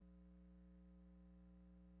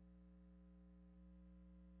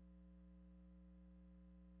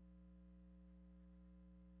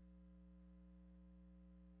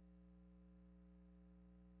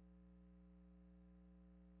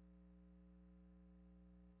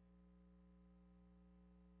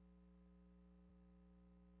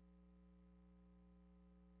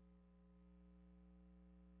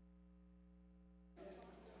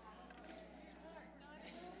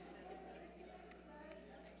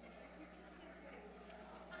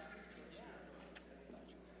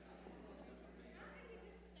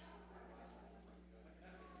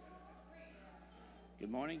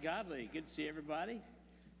Good morning, Godly. Good to see everybody.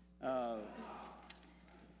 As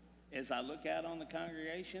I look out on the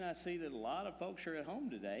congregation, I see that a lot of folks are at home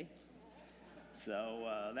today.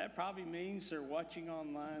 So that probably means they're watching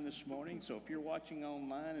online this morning. So if you're watching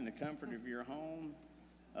online in the comfort of your home,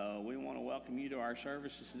 we want to welcome you to our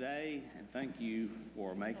services today and thank you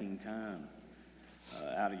for making time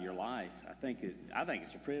out of your life. I think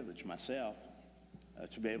it's a privilege myself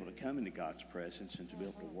to be able to come into God's presence and to be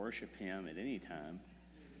able to worship Him at any time.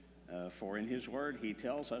 For in His Word, He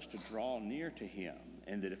tells us to draw near to Him,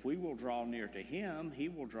 and that if we will draw near to Him, He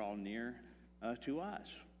will draw near to us.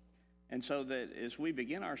 And so that as we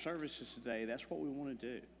begin our services today, that's what we want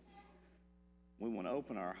to do. We want to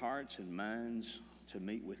open our hearts and minds to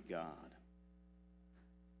meet with God.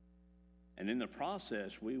 And in the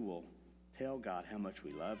process, we will tell God how much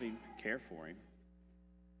we love Him, care for Him,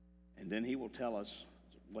 and then He will tell us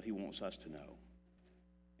what He wants us to know.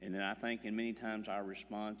 And then I think in many times our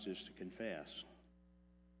response is to confess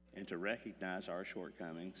and to recognize our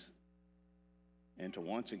shortcomings and to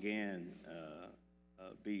once again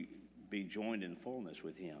be joined in fullness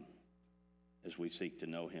with Him as we seek to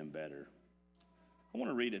know Him better. I want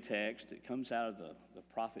to read a text that comes out of the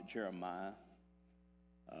prophet Jeremiah.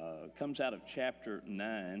 It comes out of chapter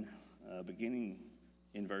 9, beginning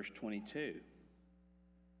in verse 22.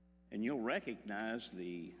 And you'll recognize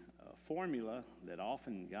the formula that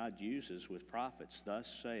often God uses with prophets. Thus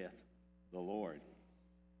saith the Lord.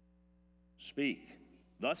 Speak.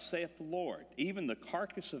 Thus saith the Lord. Even the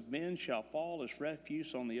carcass of men shall fall as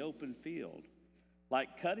refuse on the open field,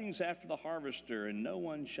 like cuttings after the harvester, and no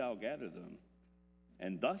one shall gather them.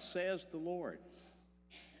 And thus says the Lord.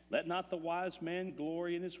 Let not the wise man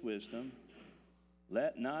glory in his wisdom.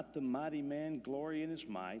 Let not the mighty man glory in his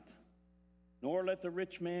might. Nor let the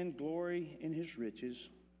rich man glory in his riches,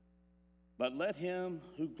 but let him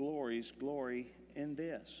who glories glory in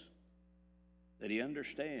this, that he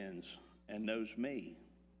understands and knows me,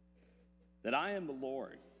 that I am the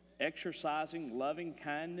Lord, exercising loving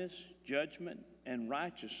kindness, judgment, and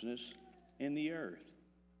righteousness in the earth.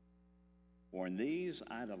 For in these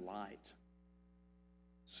I delight,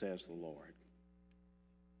 says the Lord.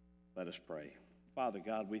 Let us pray. Father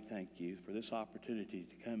God, we thank you for this opportunity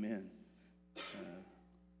to come in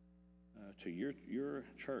to your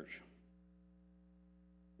church,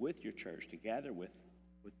 with your church, to gather with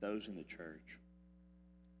those in the church,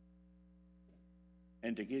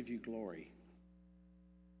 and to give you glory.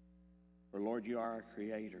 For Lord, you are our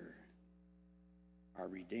creator, our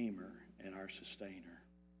redeemer, and our sustainer.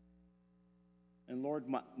 And Lord,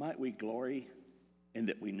 might we glory in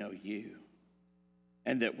that we know you,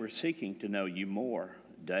 and that we're seeking to know you more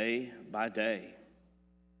day by day.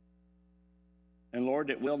 And Lord,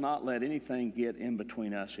 that we'll not let anything get in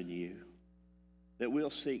between us and you, that we'll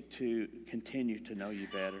seek to continue to know you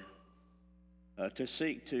better, to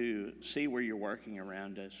seek to see where you're working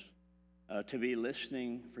around us, to be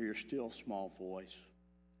listening for your still small voice,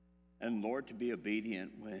 and Lord, to be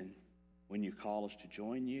obedient when you call us to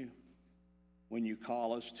join you, when you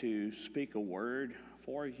call us to speak a word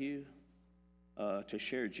for you, to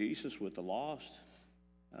share Jesus with the lost,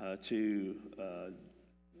 to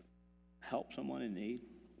help someone in need,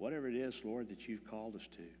 whatever it is, Lord, that you've called us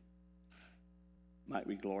to. Might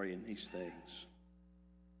we glory in these things.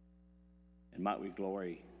 And might we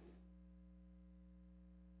glory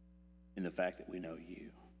in the fact that we know you.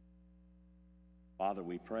 Father,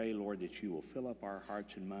 we pray, Lord, that you will fill up our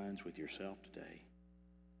hearts and minds with yourself today.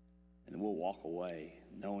 And we'll walk away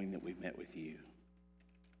knowing that we've met with you.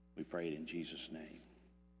 We pray it in Jesus' name.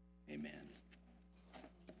 Amen.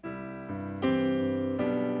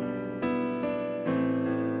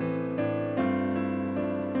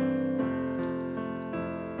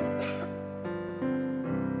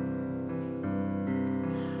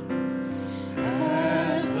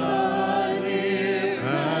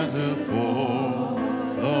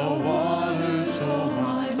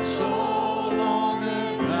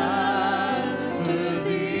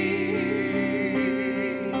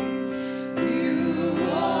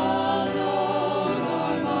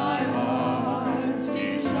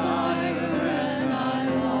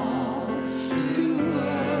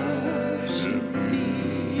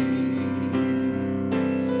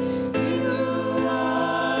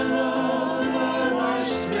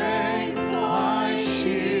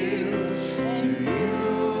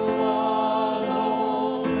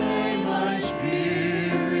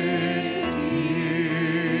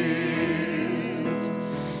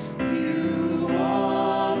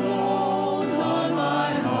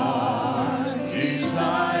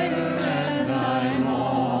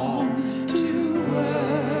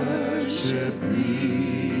 worship thee.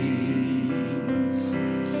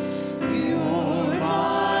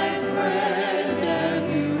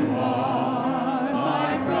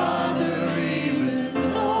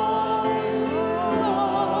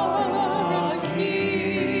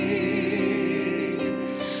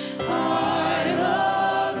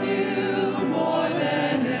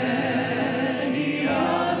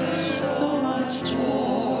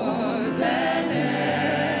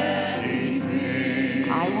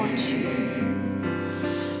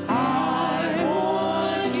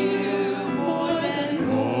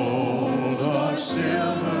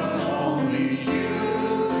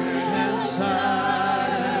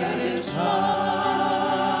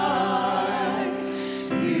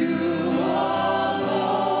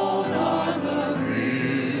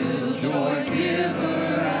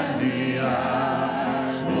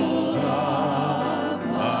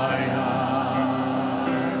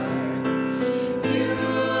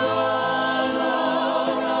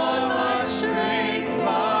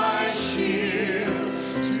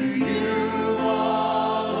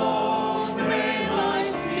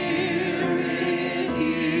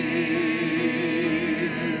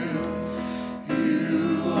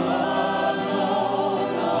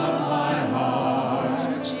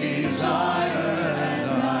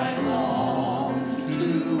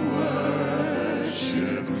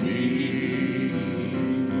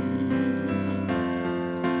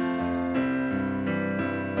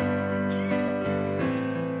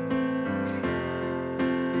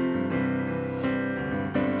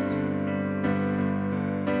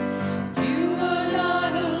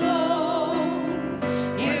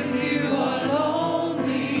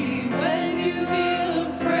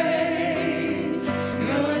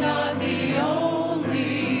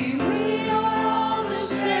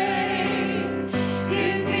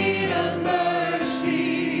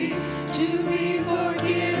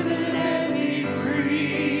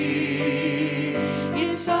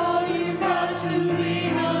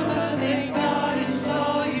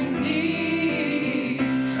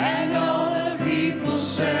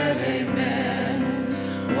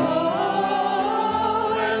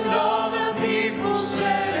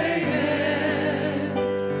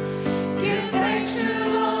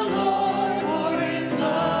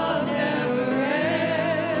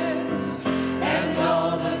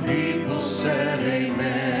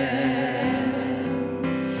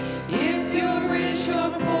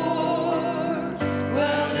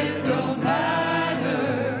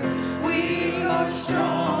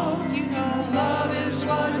 strong. You know love is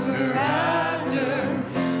what we're after.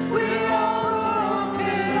 We're all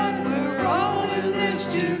broken, but we're all in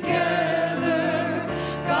this together.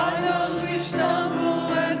 God knows we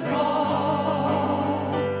stumble and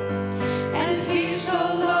fall. And He so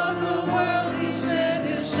loved the world, He sent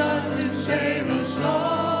His Son to save us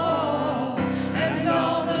all. And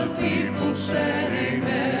all the people said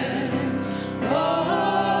amen.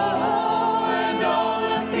 Oh, and all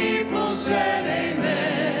the people said amen.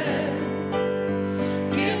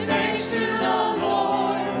 Give thanks to the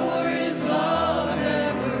Lord, for His love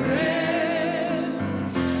never ends.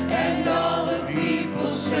 And all the people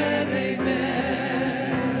said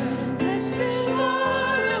amen. Blessed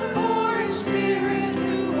are the poor in spirit,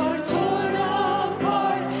 who are torn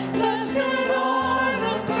apart. Blessed are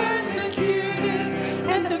the persecuted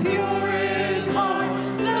and the pure in heart.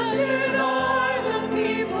 Blessed are the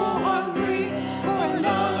people hungry for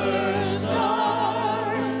another star.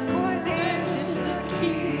 For theirs is the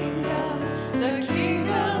kingdom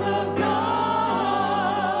of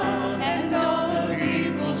God. And all the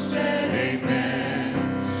people said amen.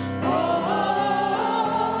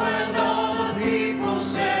 Oh, and all the people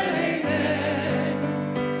said amen.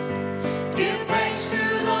 Give thanks to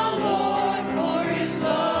the Lord, for His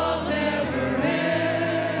love never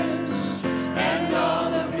ends. And all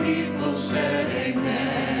the people said amen.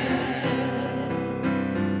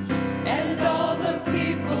 And all the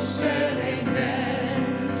people said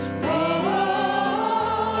amen. Oh,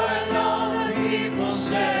 and all the people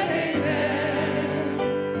said amen.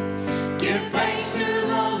 Give thanks to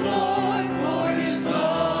the Lord, for His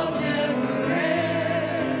love never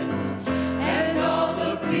ends. And all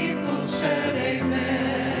the people said amen.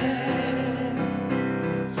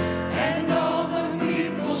 And all the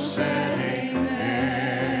people said amen.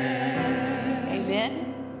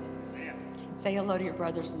 Amen. Say hello to your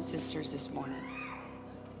brothers and sisters this morning.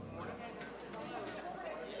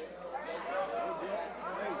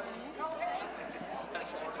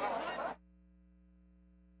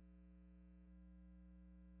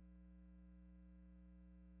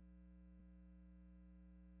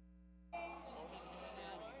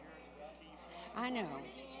 I know.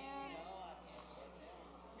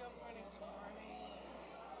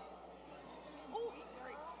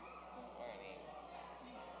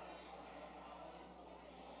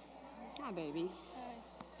 Hi, baby.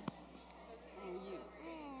 How are you?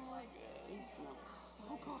 You smell so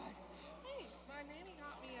good. Thanks. My nanny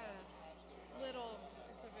got me a little,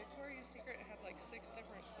 it's a Victoria's Secret. It had like 6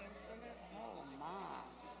 different scents in it. Oh my.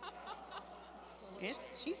 It's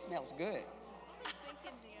delicious. She smells good. I was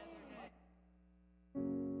thinking the other day.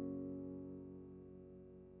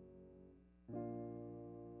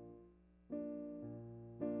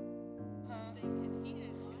 I'm thinking he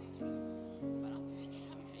didn't like it, but I'm thinking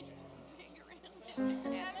I may still dig around in the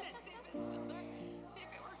cabinet, see if it's still there, see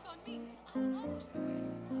if it works on me, because I loved the way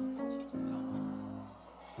it smelled. How'd you smell it?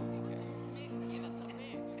 Give us a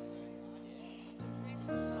mix. Mix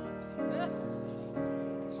us up.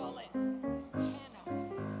 Call it henna.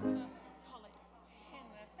 Call it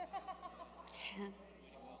henna.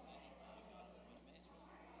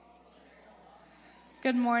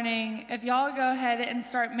 Good morning. If y'all go ahead and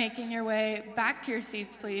start making your way back to your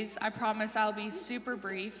seats, please. I promise I'll be super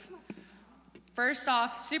brief. First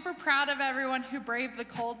off, super proud of everyone who braved the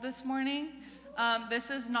cold this morning. This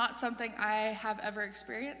is not something I have ever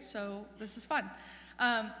experienced, so this is fun.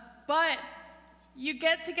 But you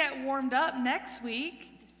get to get warmed up next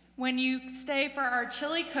week when you stay for our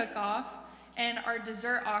chili cook-off and our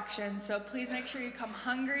dessert auction. So please make sure you come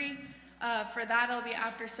hungry. For that, it'll be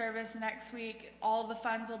after service next week. All the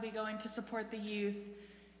funds will be going to support the youth.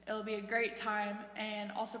 It'll be a great time.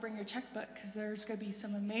 And also bring your checkbook, because there's going to be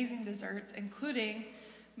some amazing desserts, including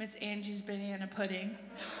Miss Angie's banana pudding.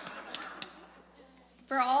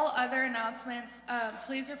 For all other announcements,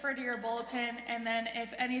 please refer to your bulletin. And then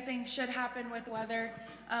if anything should happen with weather,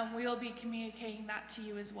 we will be communicating that to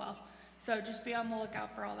you as well. So just be on the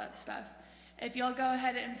lookout for all that stuff. If you'll go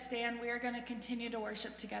ahead and stand, we are going to continue to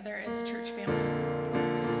worship together as a church family.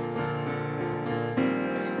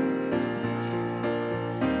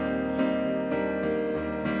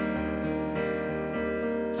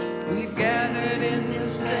 We've gathered in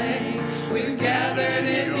this day, we've gathered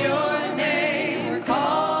in your name, we're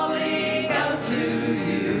calling out to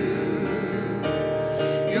you.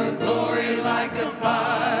 Your glory like a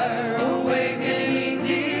fire, awakening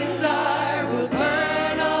desire, will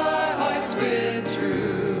burn our hearts with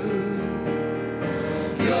truth.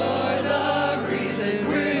 You're the reason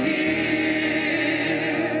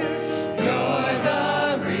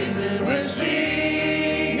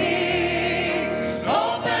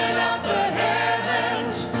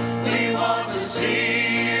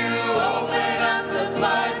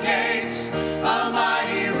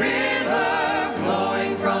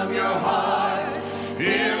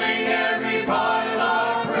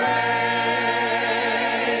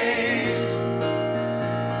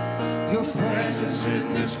is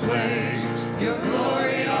in this place, your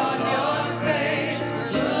glory on your face,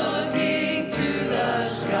 looking to the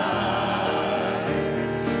sky.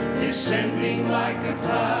 Descending like a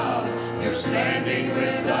cloud, you're standing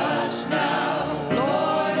with us now.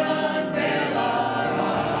 Lord, unveil our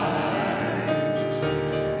eyes.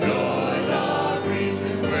 You're the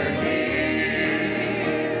reason we're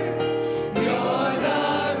here. You're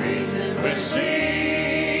the reason we're singing.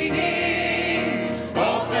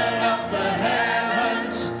 Open up the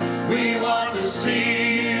heavens, we want to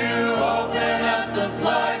see you. Open up the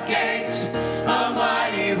floodgates, a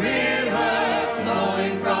mighty river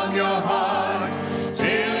flowing from your heart,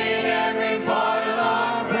 filling every part of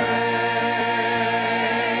our praise.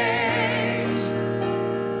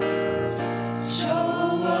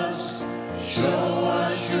 Show us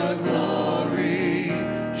your glory.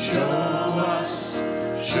 Show us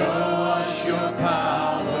your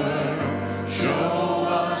power. Show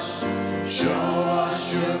us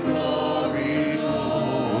your glory,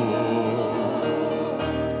 Lord.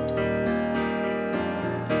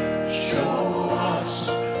 Show us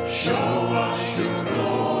your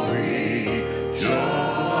glory. Show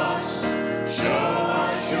us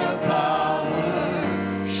your power.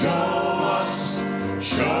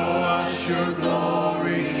 Show us your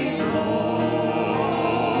glory, Lord.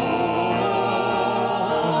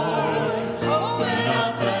 Open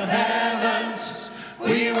up the heavens,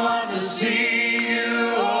 we want to see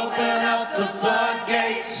you. Open up the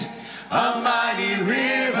floodgates, a mighty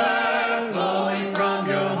river flowing from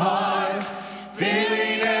your heart,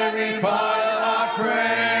 filling every part of our praise.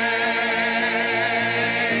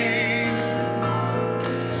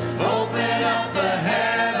 Open up the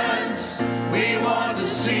heavens, we want to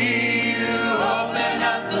see you. Open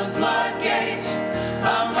up the floodgates, a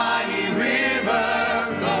mighty river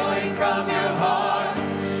flowing from your heart,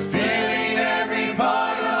 filling every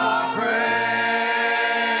part of our praise.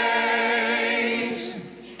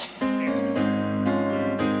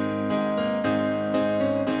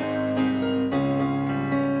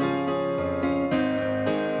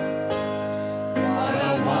 What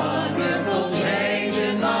a wonderful change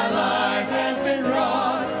in my life has been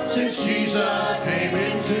wrought since Jesus came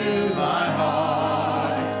into my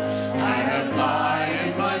heart. I have light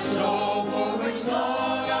in my soul for which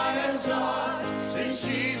long I have sought, since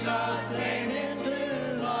Jesus came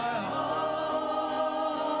into my heart.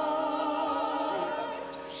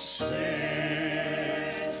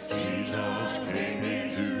 Since Jesus came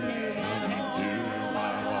into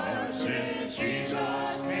my heart, since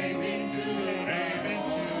Jesus came into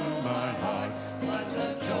my heart, floods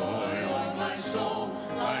of joy on my soul,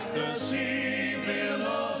 like the sea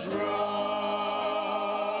billows roll.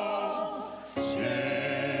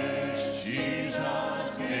 Since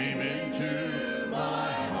Jesus came into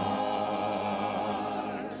my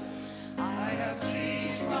heart, I have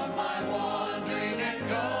ceased from my wandering and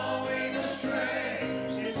going astray.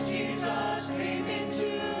 Since Jesus came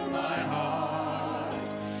into my heart,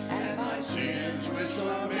 and my sins, which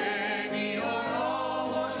were many, are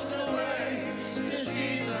all washed away. Since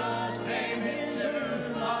Jesus came into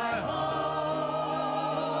my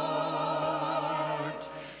heart,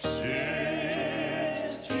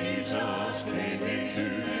 since Jesus came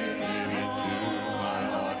into my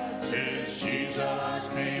heart, since Jesus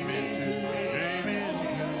came into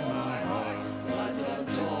my heart, floods of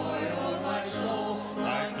joy on my soul,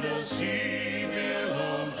 like the sea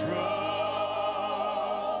billows roll.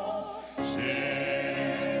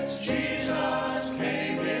 Since Jesus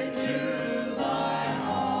came into my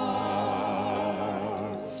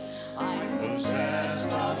heart, I'm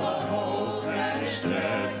possessed of a hope that is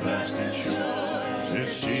steadfast and sure.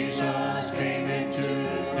 Since Jesus came into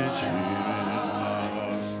its heart,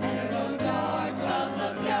 and no dark clouds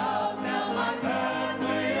of doubt now my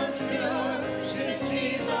pathway obscure. Since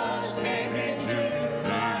Jesus came into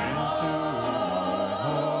my heart,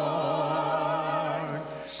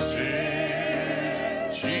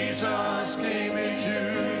 since Jesus came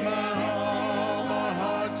into my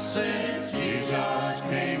heart, since Jesus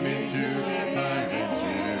came into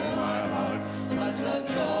my heart, floods of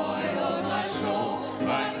joy on my soul,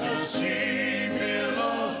 like the sea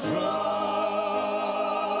billows roll.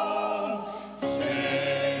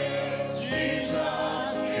 Since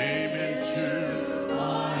Jesus came into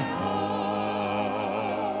my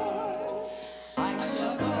heart, I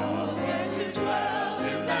shall go there to dwell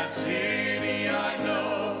in that city I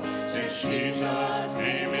know. Since Jesus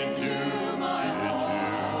came into my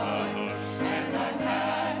heart, and I'm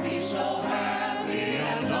happy, so happy,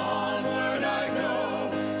 as onward I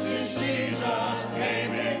go. Since Jesus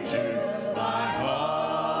came into my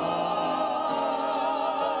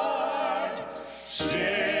heart,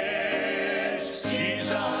 since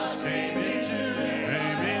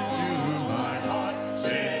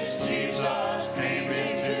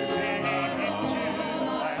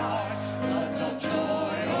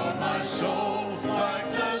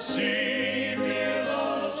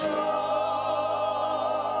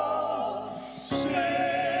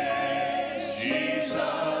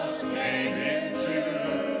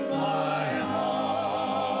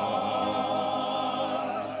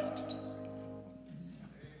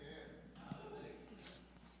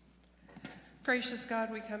Gracious God,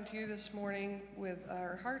 we come to you this morning with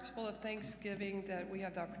our hearts full of thanksgiving that we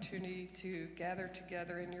have the opportunity to gather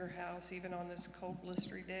together in your house, even on this cold,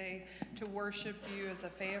 blistery day, to worship you as a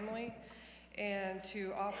family and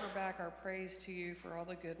to offer back our praise to you for all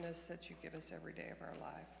the goodness that you give us every day of our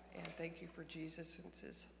life. And thank you for Jesus. In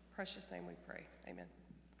his precious name we pray. Amen.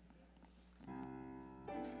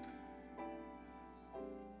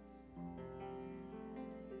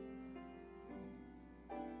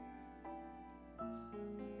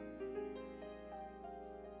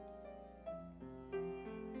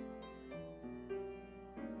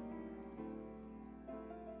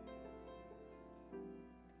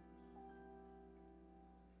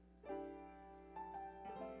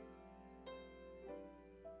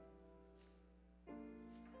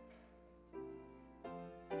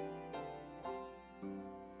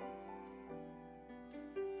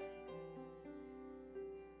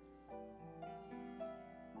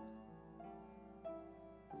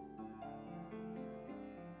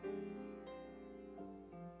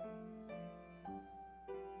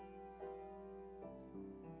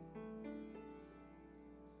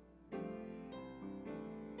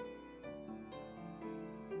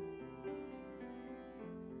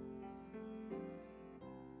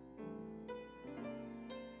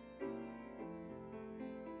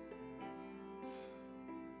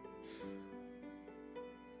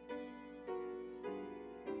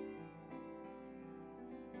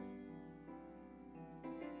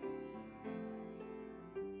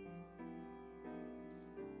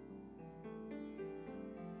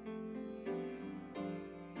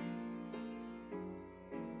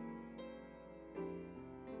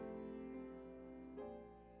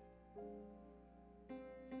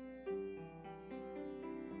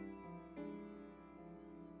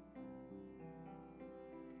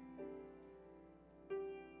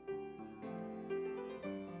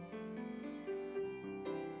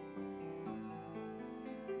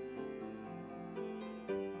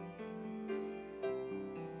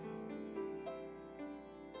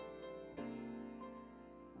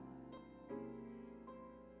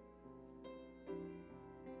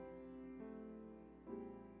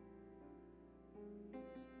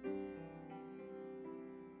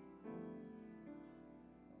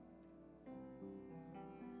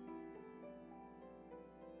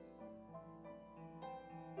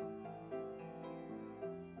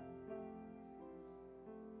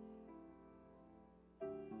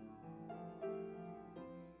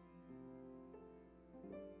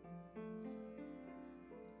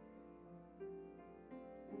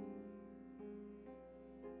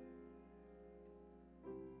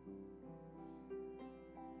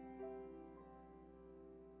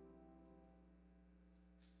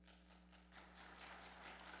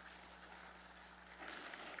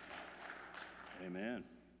 Amen.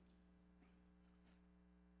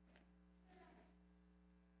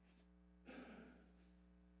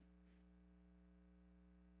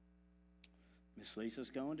 Miss Lisa's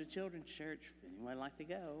going to children's church. If anyone would like to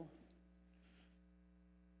go.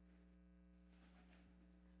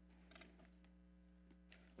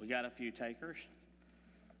 We got a few takers.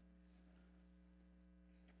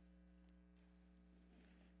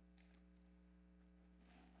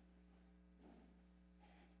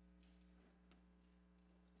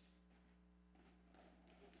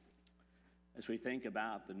 As we think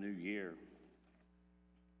about the new year,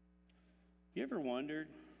 you ever wondered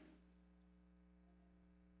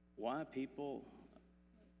why people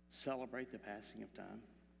celebrate the passing of time?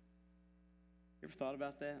 You ever thought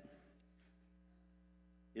about that?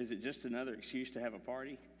 Is it just another excuse to have a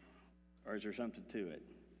party, or is there something to it?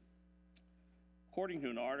 According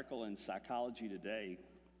to an article in Psychology Today,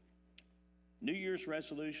 New Year's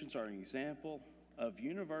resolutions are an example of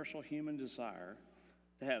universal human desire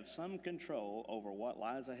to have some control over what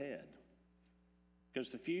lies ahead,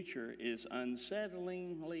 because the future is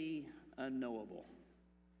unsettlingly unknowable.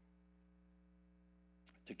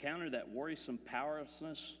 To counter that worrisome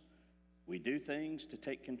powerlessness, we do things to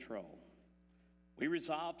take control. We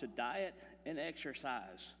resolve to diet and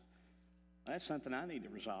exercise. That's something I need to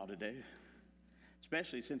resolve to do,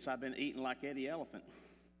 especially since I've been eating like Eddie Elephant.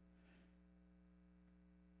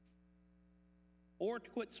 Or to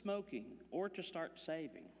quit smoking, or to start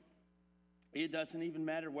saving. It doesn't even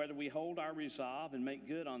matter whether we hold our resolve and make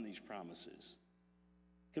good on these promises.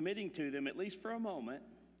 Committing to them, at least for a moment,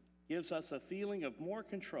 gives us a feeling of more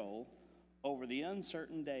control over the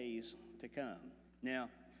uncertain days to come. Now,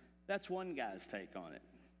 that's one guy's take on it.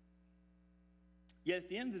 Yet at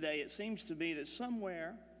the end of the day, it seems to me that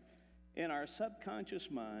somewhere in our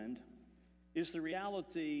subconscious mind is the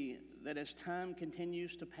reality that as time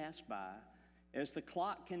continues to pass by As the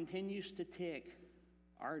clock continues to tick,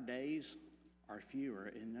 our days are fewer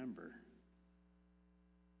in number.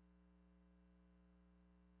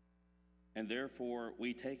 And therefore,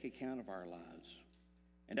 we take account of our lives.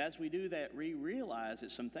 And as we do that, we realize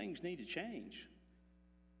that some things need to change.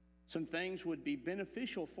 Some things would be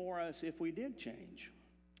beneficial for us if we did change.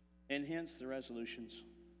 And hence the resolutions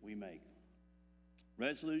we make.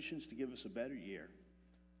 Resolutions to give us a better year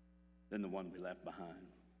than the one we left behind.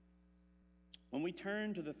 When we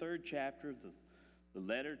turn to the 3rd chapter of the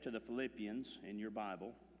letter to the Philippians in your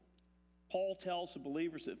Bible, Paul tells the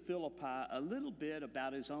believers at Philippi a little bit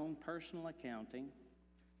about his own personal accounting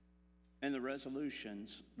and the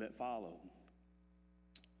resolutions that followed.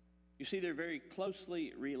 You see, they're very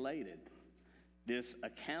closely related, this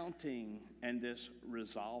accounting and this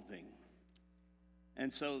resolving.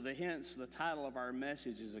 And so hence the title of our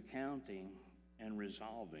message is Accounting and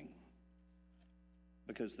Resolving,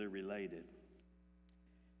 because they're related.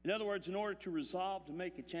 In other words, in order to resolve to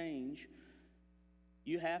make a change,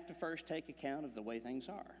 you have to first take account of the way things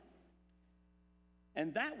are.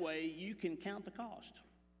 And that way you can count the cost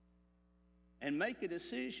and make a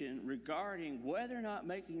decision regarding whether or not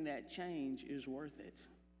making that change is worth it,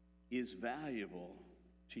 is valuable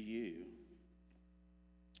to you.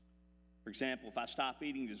 For example, if I stop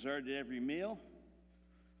eating dessert at every meal,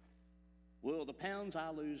 will the pounds I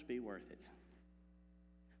lose be worth it?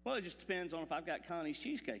 Well, it just depends on if I've got Connie's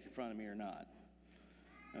cheesecake in front of me or not.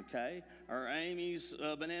 Okay? Or Amy's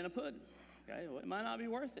banana pudding. Okay? Well, it might not be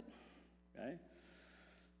worth it. Okay?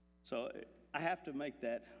 So I have to make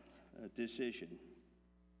that decision.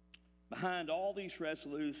 Behind all these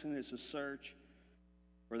resolutions is a search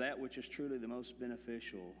for that which is truly the most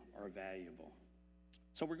beneficial or valuable.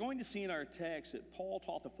 So we're going to see in our text that Paul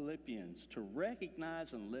taught the Philippians to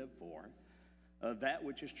recognize and live for that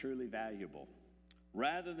which is truly valuable,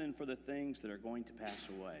 rather than for the things that are going to pass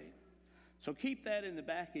away. So keep that in the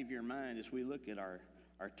back of your mind as we look at our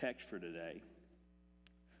text for today.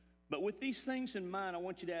 But with these things in mind, I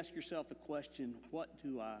want you to ask yourself the question, what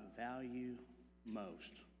do I value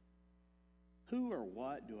most? Who or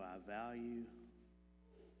what do I value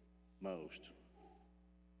most?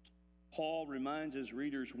 Paul reminds his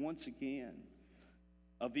readers once again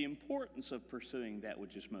of the importance of pursuing that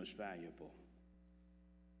which is most valuable.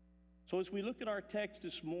 So as we look at our text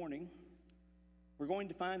this morning, we're going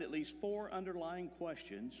to find at least 4 underlying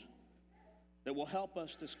questions that will help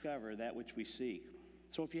us discover that which we seek.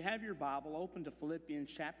 So if you have your Bible, open to Philippians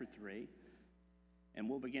chapter 3, and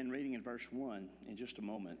we'll begin reading in verse 1 in just a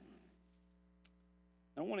moment.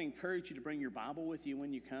 I want to encourage you to bring your Bible with you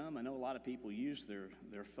when you come. I know a lot of people use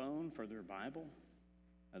their phone for their Bible.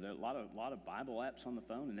 There are a lot of Bible apps on the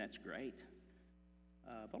phone, and that's great.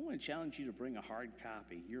 But I want to challenge you to bring a hard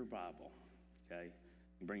copy, your Bible, okay?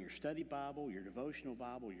 You can bring your study Bible, your devotional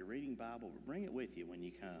Bible, your reading Bible, but bring it with you when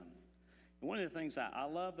you come. And one of the things I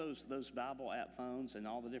love those Bible app phones, and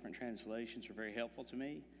all the different translations are very helpful to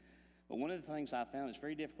me. But one of the things I found, it's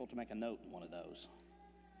very difficult to make a note in one of those.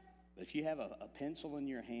 But if you have a pencil in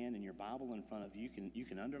your hand and your Bible in front of you, you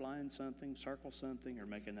can underline something, circle something, or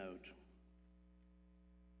make a note.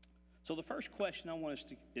 So the first question I want us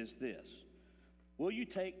to is this. Will you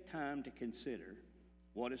take time to consider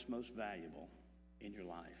what is most valuable in your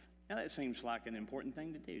life? Now that seems like an important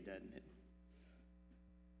thing to do, doesn't it?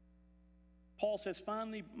 Paul says,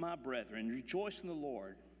 finally, my brethren, rejoice in the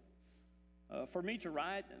Lord. For me to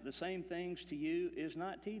write the same things to you is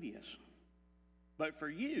not tedious, but for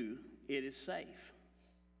you it is safe.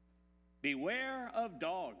 Beware of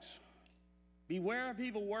dogs. Beware of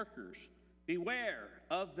evil workers. Beware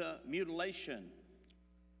of the mutilation.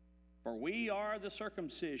 For we are the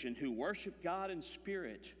circumcision who worship God in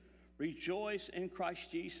spirit, rejoice in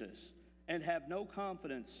Christ Jesus, and have no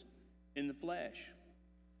confidence in the flesh.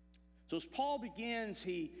 So as Paul begins,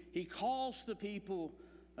 he calls the people,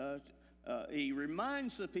 he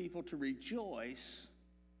reminds the people to rejoice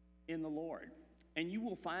in the Lord. And you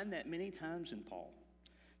will find that many times in Paul.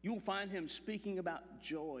 You will find him speaking about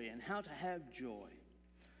joy and how to have joy.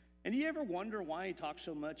 And do you ever wonder why he talks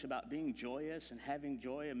so much about being joyous and having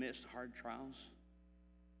joy amidst hard trials?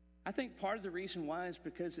 I think part of the reason why is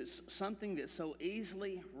because it's something that's so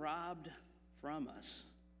easily robbed from us.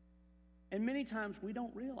 And many times we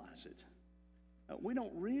don't realize it. We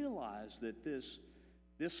don't realize that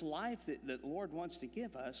this life that the Lord wants to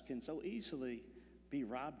give us can so easily be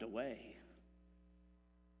robbed away.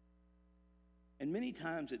 And many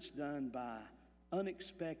times it's done by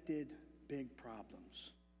unexpected big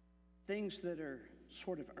problems. Things that are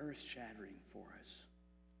sort of earth-shattering for us.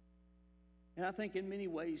 And I think in many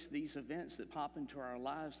ways these events that pop into our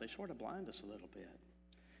lives, they sort of blind us a little bit.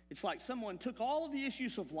 It's like someone took all of the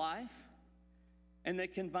issues of life and they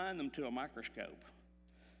confined them to a microscope.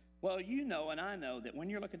 Well, you know and I know that when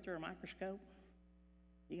you're looking through a microscope,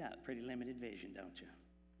 you got pretty limited vision, don't you?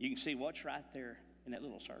 You can see what's right there in that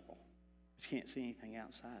little circle, but you can't see anything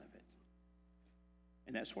outside of it.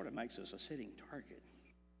 And that sort of makes us a sitting target,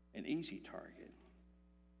 an easy target.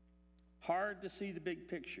 Hard to see the big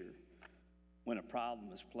picture when a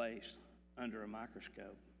problem is placed under a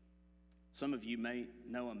microscope. Some of you may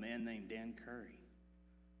know a man named Dan Curry.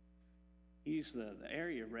 He's the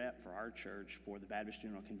area rep for our church for the Baptist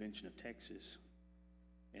General Convention of Texas.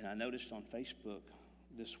 And I noticed on Facebook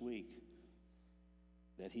this week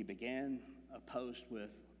that he began a post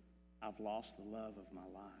with, "I've lost the love of my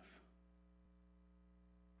life."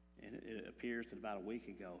 And it appears that about a week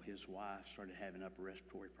ago, his wife started having upper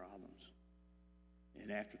respiratory problems. And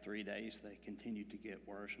after 3 days, they continued to get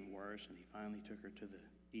worse and worse, and he finally took her to the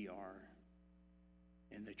ER.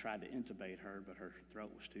 And they tried to intubate her, but her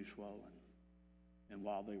throat was too swollen. And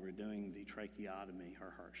while they were doing the tracheotomy,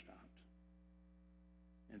 her heart stopped.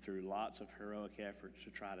 And through lots of heroic efforts to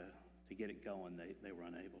try to get it going, they were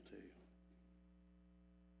unable to.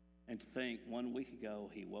 And to think 1 week ago,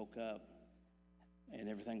 he woke up and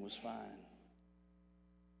everything was fine.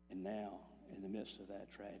 And now, in the midst of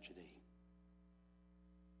that tragedy,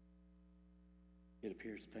 it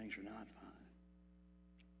appears that things are not fine.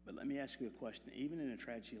 But let me ask you a question. Even in a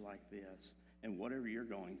tragedy like this, and whatever you're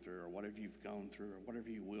going through, or whatever you've gone through, or whatever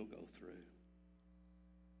you will go through,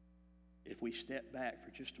 if we step back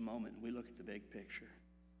for just a moment and we look at the big picture,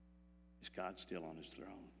 is God still on his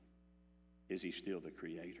throne? Is he still the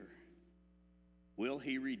creator? Will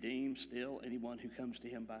he redeem still anyone who comes to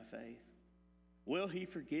him by faith? Will he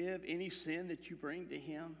forgive any sin that you bring to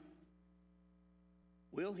him?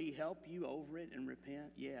 Will he help you over it and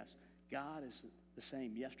repent? Yes. God is the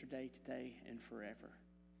same yesterday, today, and forever.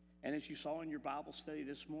 And as you saw in your Bible study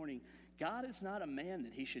this morning, God is not a man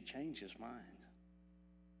that he should change his mind.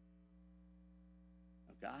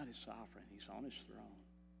 No, God is sovereign. He's on his throne.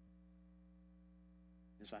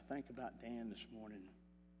 As I think about Dan this morning,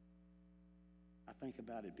 I think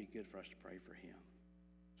about it'd be good for us to pray for him.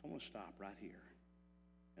 So I want to stop right here,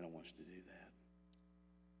 and I want us to do that.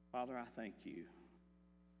 Father, I thank you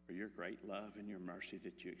for your great love and your mercy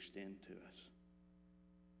that you extend to us.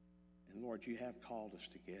 And Lord, you have called us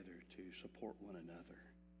together to support one another.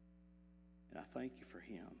 And I thank you for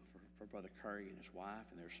him, for Brother Curry and his wife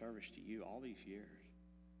and their service to you all these years.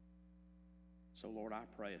 So Lord, I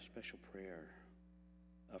pray a special prayer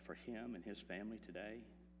for him and his family today,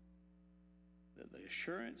 that the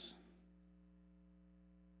assurance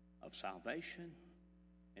of salvation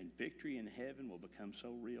and victory in heaven will become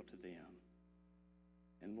so real to them.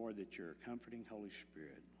 And Lord, that your comforting Holy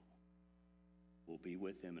Spirit will be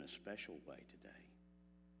with them in a special way today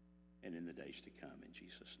and in the days to come. In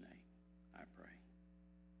Jesus' name, I pray.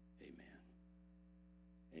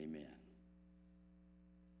 Amen. Amen.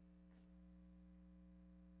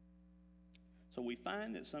 So we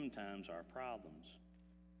find that sometimes our problems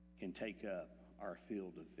can take up our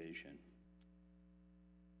field of vision.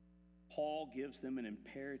 Paul gives them an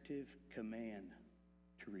imperative command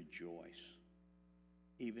to rejoice,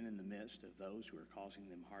 even in the midst of those who are causing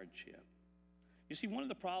them hardship. You see, one of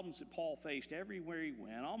the problems that Paul faced everywhere he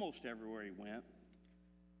went, almost everywhere he went,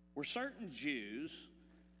 were certain Jews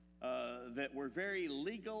that were very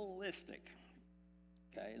legalistic.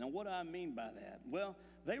 Okay, now what do I mean by that? Well,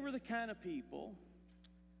 they were the kind of people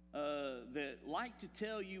that like to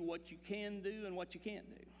tell you what you can do and what you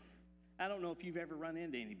can't do. I don't know if you've ever run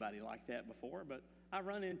into anybody like that before, but I've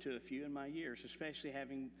run into a few in my years, especially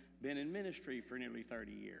having been in ministry for nearly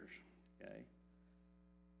 30 years. Okay,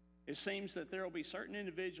 it seems that there will be certain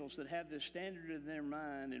individuals that have this standard in their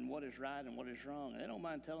mind in what is right and what is wrong, and they don't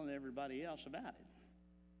mind telling everybody else about it.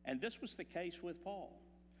 And this was the case with Paul.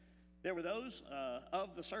 There were those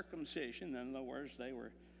of the circumcision. In other words, they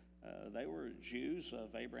were Jews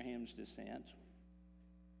of Abraham's descent.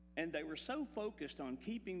 And they were so focused on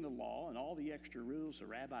keeping the law and all the extra rules the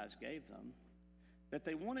rabbis gave them that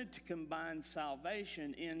they wanted to combine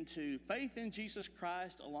salvation into faith in Jesus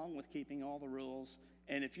Christ along with keeping all the rules.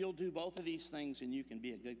 And if you'll do both of these things, then you can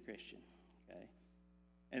be a good Christian. Okay?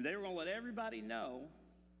 And they were going to let everybody know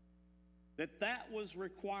that that was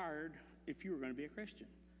required if you were going to be a Christian.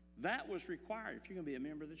 That was required if you're going to be a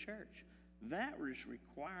member of the church. That was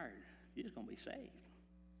required if you're just going to be saved.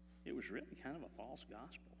 It was really kind of a false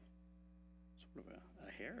gospel, sort of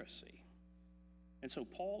a heresy. And so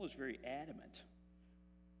Paul is very adamant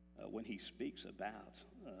when he speaks about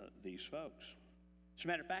these folks. As a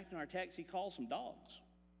matter of fact, in our text, he calls them dogs.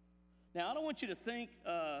 Now, I don't want you to think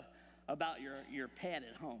about your pet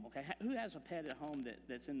at home, okay? Who has a pet at home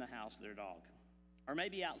that's in the house, their dog? Or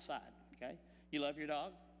maybe outside, okay? You love your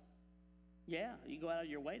dog? Yeah, you go out of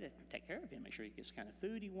your way to take care of him, make sure he gets the kind of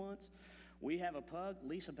food he wants. We have a pug.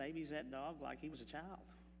 Lisa babies that dog like he was a child,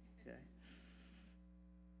 okay?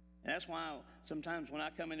 And that's why sometimes when I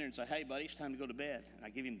come in there and say, hey, buddy, it's time to go to bed, and I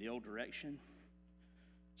give him the old direction,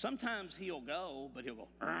 sometimes he'll go, but he'll go,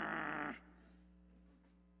 argh.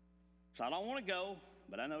 So I don't want to go,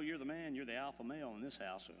 but I know you're the man, you're the alpha male in this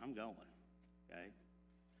house, so I'm going, okay?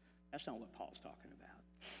 That's not what Paul's talking about.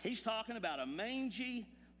 He's talking about a mangy,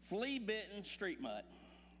 flea-bitten street mutt,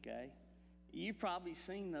 okay? You've probably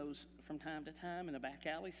seen those from time to time in a back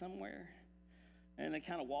alley somewhere, and they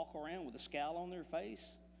kind of walk around with a scowl on their face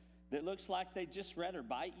that looks like they'd just rather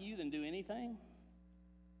bite you than do anything.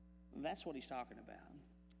 That's what he's talking about.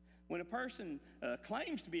 When a person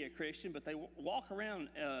claims to be a Christian, but they walk around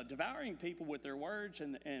devouring people with their words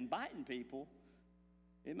and biting people,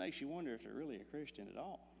 it makes you wonder if they're really a Christian at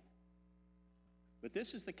all. But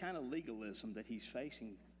this is the kind of legalism that he's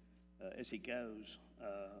facing as he goes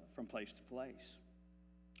from place to place.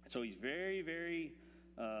 So he's very, very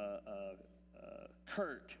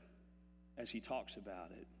curt as he talks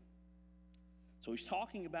about it. So he's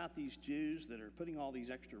talking about these Jews that are putting all these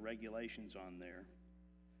extra regulations on there,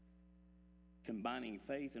 combining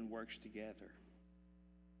faith and works together.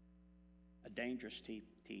 A dangerous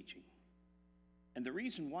teaching. And the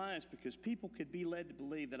reason why is because people could be led to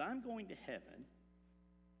believe that I'm going to heaven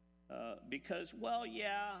because, well,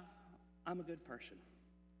 yeah, I'm a good person,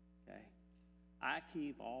 okay? I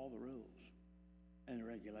keep all the rules and the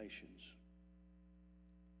regulations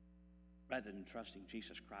rather than trusting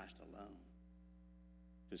Jesus Christ alone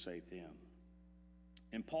to save them.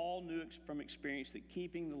 And Paul knew from experience that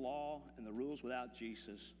keeping the law and the rules without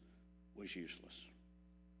Jesus was useless.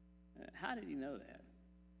 How did he know that?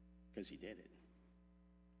 Because he did it.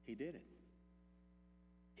 He did it.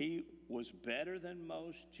 He was better than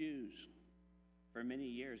most Jews for many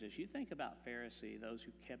years. As you think about Pharisee, those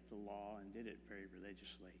who kept the law and did it very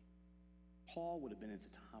religiously, Paul would have been at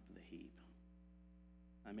the top of the heap.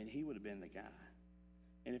 I mean, he would have been the guy.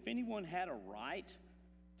 And if anyone had a right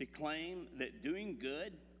to claim that doing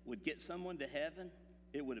good would get someone to heaven,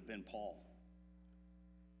 it would have been Paul.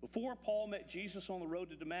 Before Paul met Jesus on the road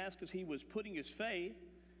to Damascus, he was putting his faith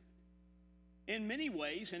in many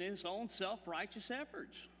ways in his own self-righteous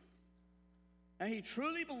efforts. And he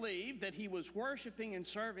truly believed that he was worshiping and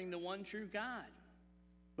serving the one true God.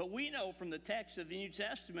 But we know from the text of the New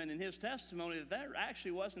Testament and his testimony that that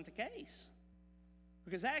actually wasn't the case.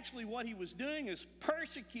 Because actually what he was doing is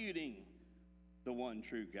persecuting the one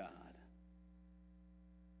true God.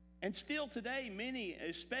 And still today, many,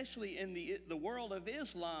 especially in the world of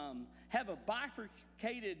Islam, have a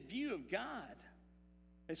bifurcated view of God.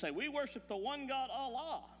 They say, we worship the one God,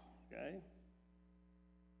 Allah, okay?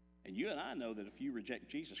 And you and I know that if you reject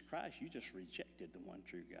Jesus Christ, you just rejected the one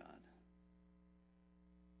true God.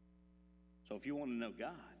 So if you want to know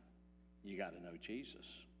God, you got to know Jesus.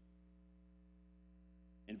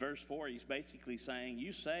 In verse 4, he's basically saying,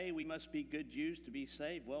 you say we must be good Jews to be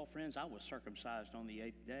saved. Well, friends, I was circumcised on the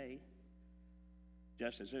 8th day,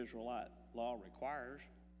 just as Israelite law requires.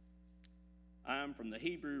 I'm from the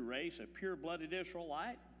Hebrew race, a pure-blooded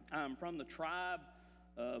Israelite. I'm from the tribe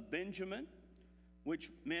of Benjamin,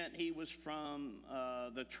 which meant he was from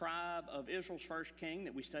the tribe of Israel's first king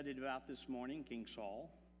that we studied about this morning, King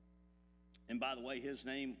Saul. And by the way, his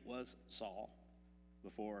name was Saul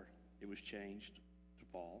before it was changed to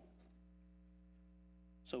Paul.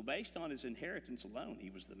 So based on his inheritance alone,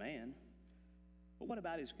 he was the man. But what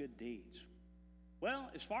about his good deeds?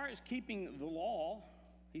 Well, as far as keeping the law,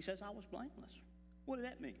 he says, I was blameless. What did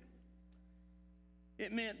that mean?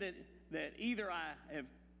 It meant that either I have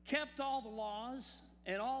kept all the laws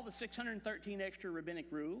and all the 613 extra rabbinic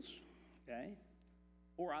rules, okay,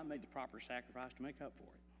 or I made the proper sacrifice to make up for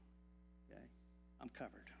it, okay? I'm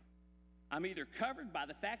covered. I'm either covered by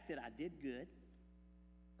the fact that I did good,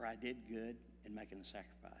 or I did good in making the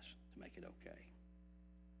sacrifice to make it okay.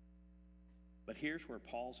 But here's where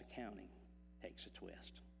Paul's accounting takes a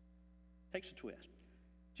twist.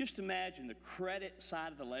 Just imagine the credit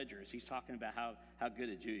side of the ledger as he's talking about how good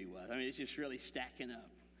a Jew he was. I mean, it's just really stacking up.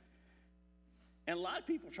 And a lot of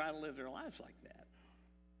people try to live their lives like that.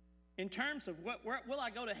 In terms of will I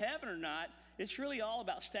go to heaven or not, it's really all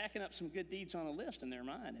about stacking up some good deeds on a list in their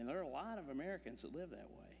mind. And there are a lot of Americans that live that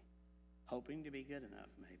way, hoping to be good enough,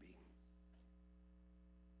 maybe.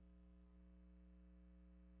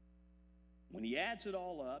 When he adds it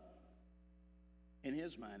all up, in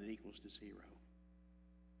his mind, it equals to zero.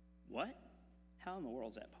 What? How in the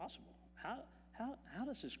world is that possible? how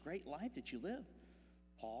does this great life that you live,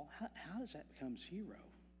 Paul, how does that become zero?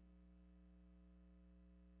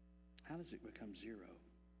 How does it become zero?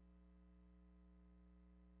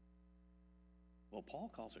 Well,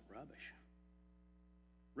 Paul calls it rubbish.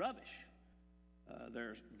 Rubbish.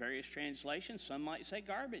 There's various translations. Some might say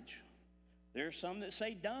garbage. There's some that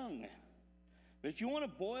say dung. But if you want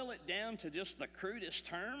to boil it down to just the crudest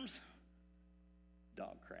terms,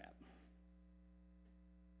 dog crap.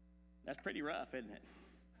 That's pretty rough, isn't it?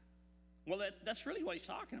 Well, that's really what he's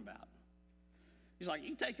talking about. He's like,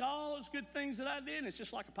 you take all those good things that I did, and it's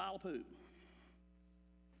just like a pile of poop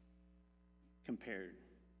compared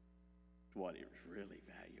to what is really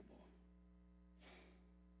valuable.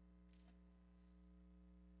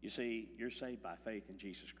 You see, you're saved by faith in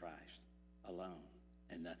Jesus Christ alone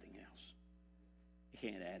and nothing else. You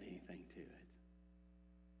can't add anything to it.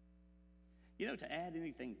 You know, to add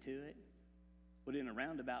anything to it would, in a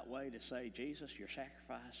roundabout way, to say, Jesus, your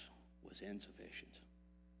sacrifice was insufficient.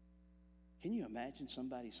 Can you imagine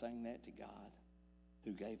somebody saying that to God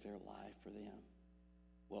who gave their life for them?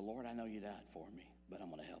 Well, Lord, I know you died for me, but I'm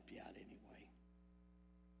going to help you out anyway.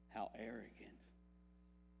 How arrogant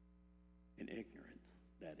and ignorant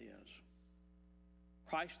that is.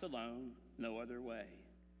 Christ alone, no other way.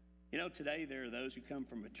 You know, today there are those who come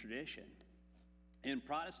from a tradition in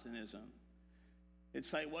Protestantism that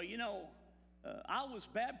say, well, you know, I was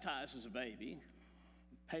baptized as a baby,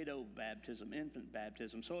 pedo baptism, infant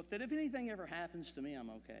baptism, so if anything ever happens to me, I'm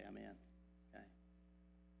okay, I'm in. Okay?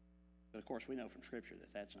 But of course, we know from Scripture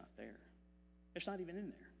that that's not there. It's not even in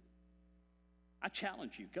there. I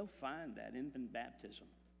challenge you, go find that infant baptism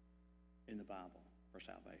in the Bible for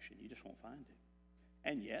salvation. You just won't find it.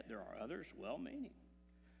 And yet there are others, well-meaning,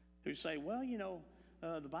 who say, well, you know,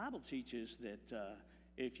 the Bible teaches that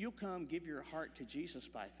if you'll come give your heart to Jesus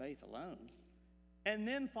by faith alone, and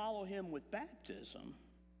then follow him with baptism,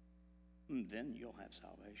 then you'll have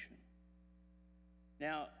salvation.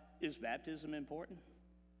 Now, is baptism important?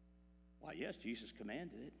 Why, yes, Jesus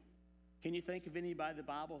commanded it. Can you think of anybody in the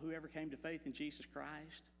Bible who ever came to faith in Jesus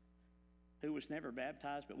Christ who was never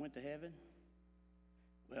baptized but went to heaven?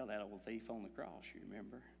 Well, that old thief on the cross, you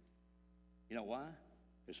remember. You know why?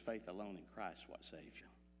 Because faith alone in Christ is what saves you.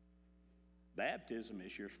 Baptism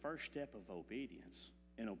is your first step of obedience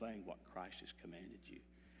in obeying what Christ has commanded you.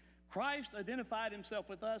 Christ identified himself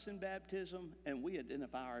with us in baptism, and we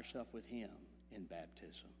identify ourselves with him in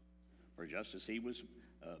baptism. For just as he was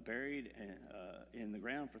buried in the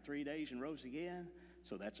ground for 3 days and rose again,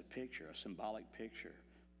 so that's a picture, a symbolic picture.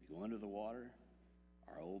 We go under the water,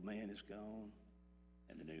 our old man is gone,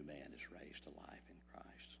 and the new man is raised to life in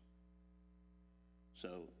Christ.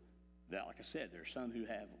 So, that, like I said, there are some who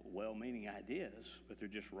have well-meaning ideas, but they're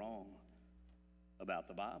just wrong about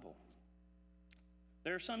the Bible.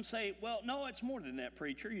 There are some say, well, no, it's more than that,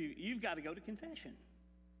 preacher. You've got to go to confession.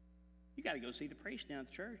 You've got to go see the priest down at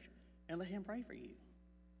the church and let him pray for you,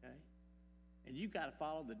 okay? And you've got to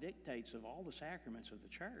follow the dictates of all the sacraments of the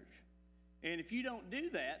church. And if you don't do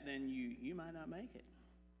that, then you might not make it.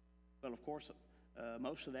 But, of course,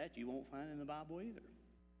 most of that you won't find in the Bible either.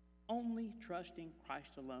 Only trusting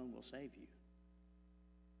Christ alone will save you.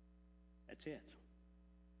 That's it.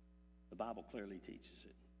 The Bible clearly teaches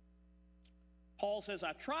it. Paul says,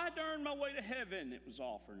 I tried to earn my way to heaven. It was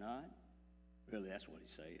all for naught. Really, that's what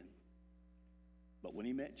he's saying. But when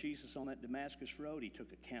he met Jesus on that Damascus road, he took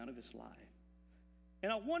account of his life.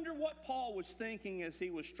 And I wonder what Paul was thinking as he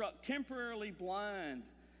was struck temporarily blind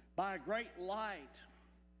by a great light.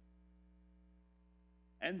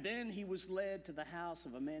 And then he was led to the house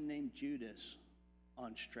of a man named Judas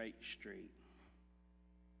on Straight Street.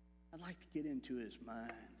 I'd like to get into his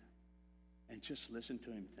mind and just listen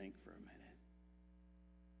to him think for a minute.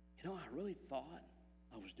 You know, I really thought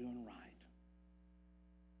I was doing right.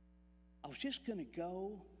 I was just going to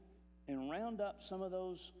go and round up some of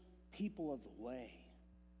those people of the way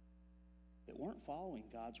that weren't following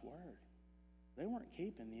God's word. They weren't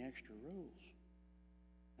keeping the extra rules.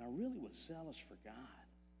 And I really was zealous for God.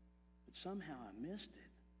 But somehow I missed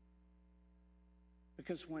it.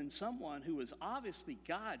 Because when someone who was obviously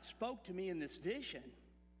God spoke to me in this vision,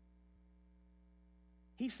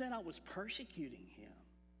 he said I was persecuting him.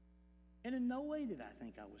 And in no way did I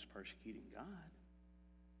think I was persecuting God.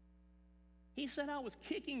 He said I was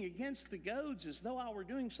kicking against the goads as though I were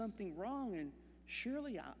doing something wrong, and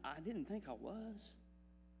surely I didn't think I was.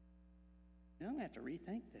 Now I'm going to have to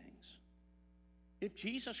rethink things. If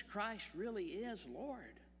Jesus Christ really is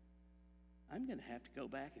Lord, I'm going to have to go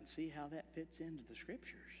back and see how that fits into the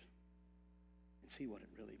Scriptures and see what it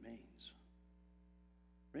really means.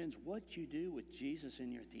 Friends, what you do with Jesus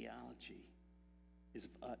in your theology is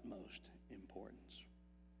of utmost importance.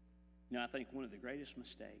 You know, I think one of the greatest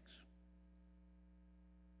mistakes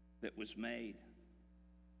that was made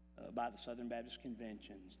by the Southern Baptist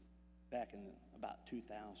Conventions back in about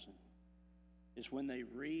 2000 is when they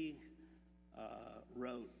rewrote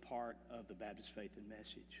part of the Baptist Faith and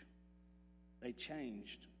Message. They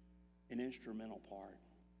changed an instrumental part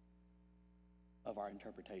of our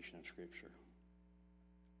interpretation of Scripture.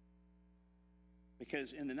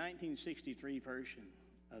 Because in the 1963 version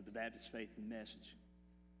of the Baptist Faith and Message,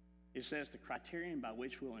 it says the criterion by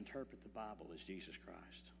which we'll interpret the Bible is Jesus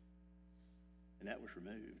Christ. And that was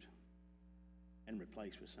removed and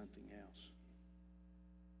replaced with something else.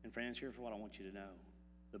 And friends, here's what I want you to know.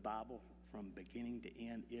 The Bible from beginning to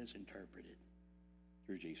end is interpreted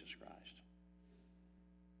through Jesus Christ.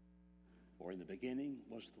 For in the beginning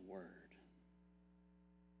was the Word,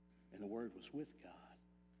 and the Word was with God,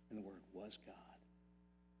 and the Word was God,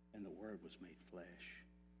 and the Word was made flesh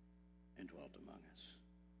and dwelt among us.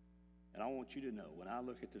 And I want you to know, when I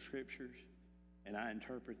look at the Scriptures and I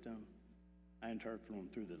interpret them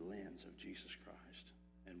through the lens of Jesus Christ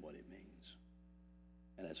and what it means.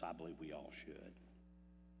 And as I believe we all should.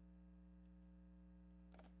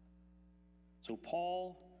 So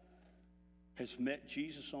Paul has met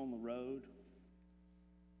Jesus on the road,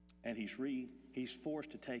 and he's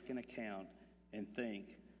forced to take an account and think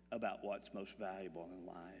about what's most valuable in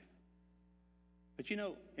life. But you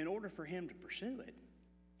know, in order for him to pursue it,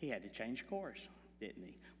 he had to change course, didn't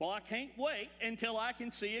he? Well, I can't wait until I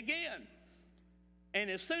can see again. And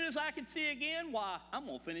as soon as I can see again, why, I'm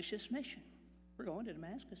going to finish this mission. We're going to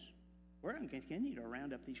Damascus. We're going to continue to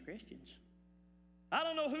round up these Christians. I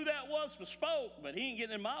don't know who that was that spoke, but he ain't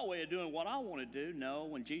getting in my way of doing what I want to do. No,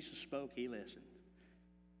 when Jesus spoke, he listened.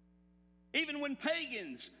 Even when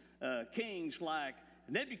pagans, kings like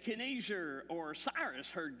Nebuchadnezzar or Cyrus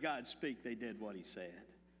heard God speak, they did what he said.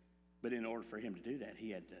 But in order for him to do that, he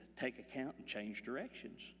had to take account and change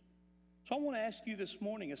directions. So I want to ask you this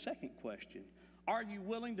morning a second question. Are you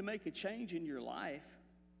willing to make a change in your life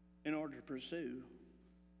in order to pursue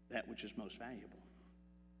that which is most valuable?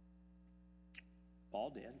 Paul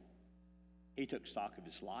did. He took stock of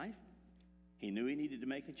his life. He knew he needed to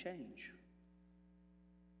make a change.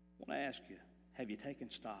 I want to ask you, have you taken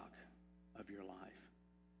stock of your life?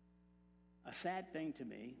 A sad thing to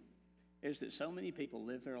me is that so many people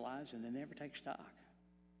live their lives and they never take stock.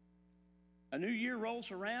 A new year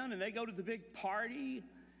rolls around and they go to the big party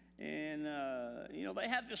and, they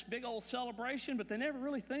have this big old celebration, but they never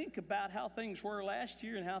really think about how things were last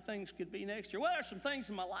year and how things could be next year. Well, there's some things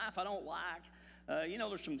in my life I don't like.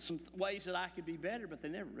 There's some ways that I could be better, but they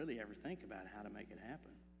never really ever think about how to make it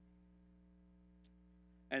happen.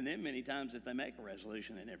 And then many times if they make a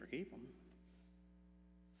resolution, they never keep them.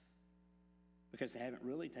 Because they haven't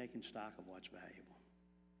really taken stock of what's valuable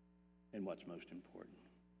and what's most important.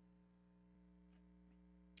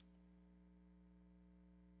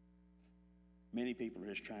 Many people are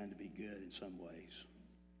just trying to be good in some ways.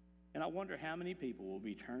 And I wonder how many people will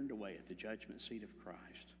be turned away at the judgment seat of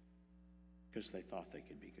Christ because they thought they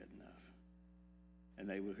could be good enough. And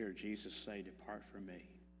they will hear Jesus say, "Depart from me,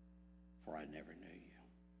 for I never knew you."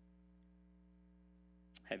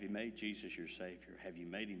 Have you made Jesus your Savior? Have you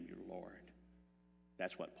made him your Lord?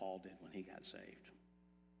 That's what Paul did when he got saved.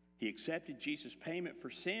 He accepted Jesus' payment for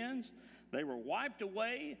sins. They were wiped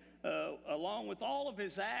away along with all of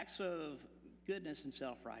his acts of goodness and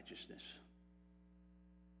self-righteousness.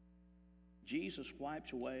 Jesus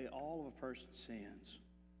wipes away all of a person's sins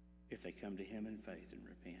if they come to him in faith and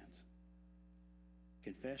repent.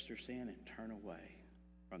 Confess their sin and turn away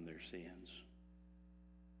from their sins.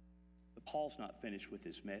 But Paul's not finished with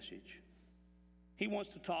his message. He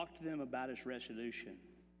wants to talk to them about his resolution.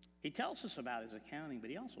 He tells us about his accounting,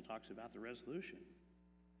 but he also talks about the resolution.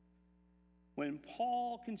 When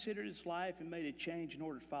Paul considered his life and made a change in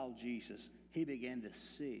order to follow Jesus, he began to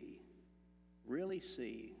see, really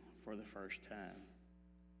see for the first time.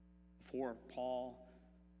 Before Paul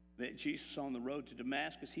met Jesus on the road to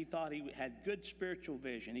Damascus, he thought he had good spiritual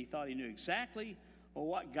vision. He thought he knew exactly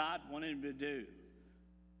what God wanted him to do.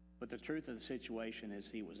 But the truth of the situation is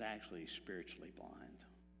he was actually spiritually blind.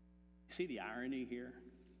 See the irony here?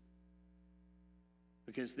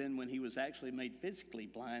 Because then when he was actually made physically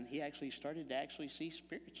blind, he actually started to actually see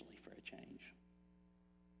spiritually for a change.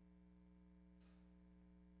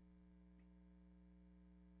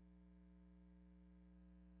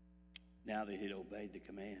 Now that he'd obeyed the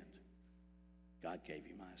command, God gave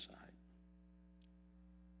him eyesight.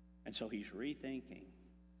 And so he's rethinking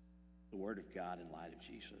the Word of God in light of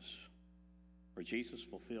Jesus. For Jesus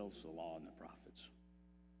fulfills the law and the prophets.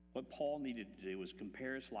 What Paul needed to do was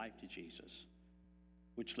compare his life to Jesus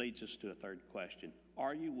Which leads us to a third question.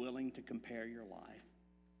 Are you willing to compare your life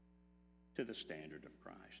to the standard of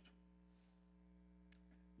Christ?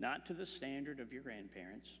 Not to the standard of your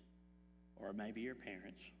grandparents, or maybe your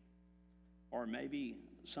parents, or maybe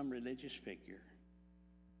some religious figure,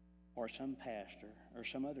 or some pastor, or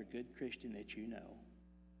some other good Christian that you know,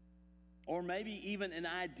 or maybe even an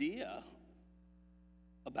idea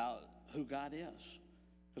about who God is.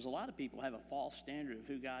 Because a lot of people have a false standard of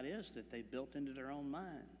who God is that they built into their own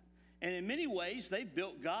mind. And in many ways, they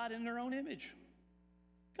built God in their own image.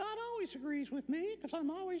 God always agrees with me because I'm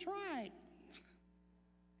always right.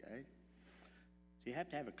 Okay? So you have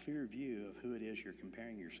to have a clear view of who it is you're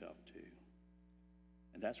comparing yourself to.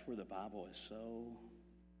 And that's where the Bible is so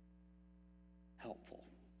helpful,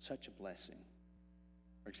 such a blessing.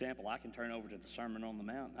 For example, I can turn over to the Sermon on the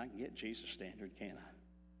Mount and I can get Jesus' standard, can't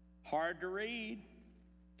I? Hard to read,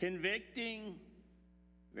 convicting,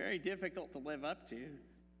 very difficult to live up to,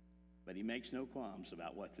 but he makes no qualms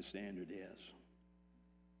about what the standard is.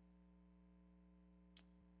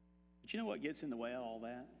 But you know what gets in the way of all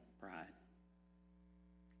that? Pride.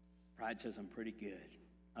 Pride says I'm pretty good.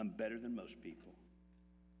 I'm better than most people.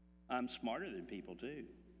 I'm smarter than people too.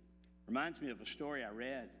 Reminds me of a story I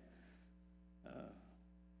read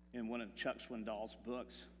in one of Chuck Swindoll's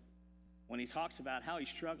books when he talks about how he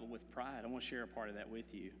struggled with pride. I want to share a part of that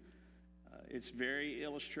with you. It's very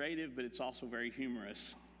illustrative, but it's also very humorous.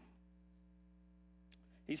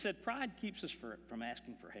 He said, pride keeps us from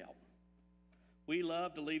asking for help. We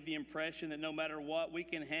love to leave the impression that no matter what, we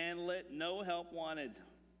can handle it, no help wanted.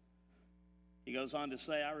 He goes on to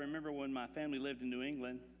say, I remember when my family lived in New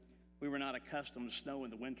England, we were not accustomed to snow in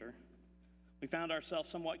the winter. We found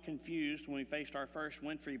ourselves somewhat confused when we faced our first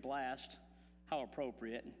wintry blast. How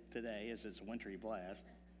appropriate today as it's a wintry blast.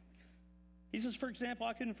 He says, for example,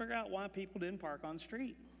 I couldn't figure out why people didn't park on the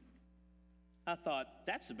street. I thought,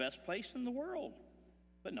 that's the best place in the world,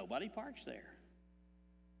 but nobody parks there.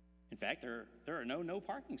 In fact, there are no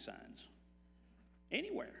parking signs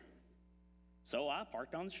anywhere. So I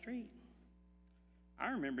parked on the street.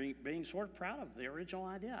 I remember being sort of proud of the original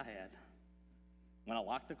idea I had when I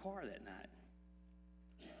locked the car that night.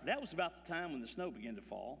 That was about the time when the snow began to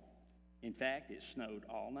fall. In fact, it snowed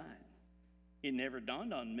all night. It never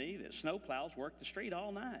dawned on me that snowplows worked the street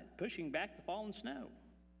all night, pushing back the fallen snow.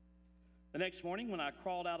 The next morning, when I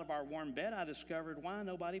crawled out of our warm bed, I discovered why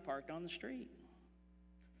nobody parked on the street.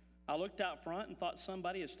 I looked out front and thought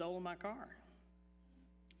somebody had stolen my car.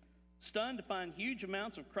 Stunned to find huge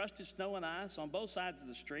amounts of crusted snow and ice on both sides of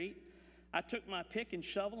the street, I took my pick and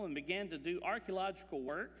shovel and began to do archaeological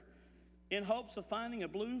work in hopes of finding a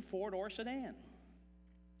blue four-door sedan.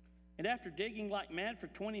 And after digging like mad for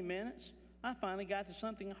 20 minutes, I finally got to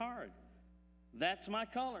something hard. That's my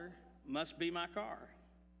color, must be my car.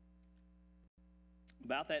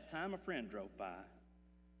 About that time, a friend drove by.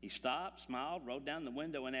 He stopped, smiled, rolled down the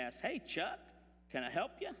window, and asked, "Hey, Chuck, can I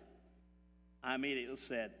help you?" I immediately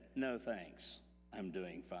said, "No, thanks. I'm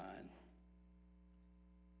doing fine."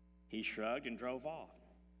 He shrugged and drove off.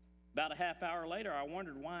 About a half hour later, I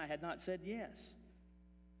wondered why I had not said yes.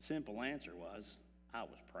 The simple answer was, I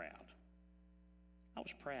was proud. I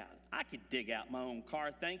was proud. I could dig out my own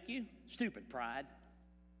car, thank you. Stupid pride.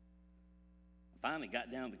 I finally got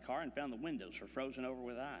down to the car and found the windows were frozen over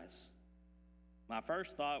with ice. My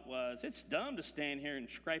first thought was, it's dumb to stand here and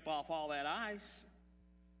scrape off all that ice.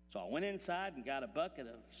 So I went inside and got a bucket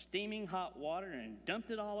of steaming hot water and dumped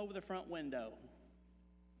it all over the front window.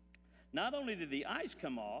 Not only did the ice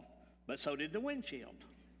come off, but so did the windshield.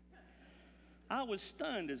 I was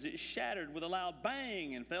stunned as it shattered with a loud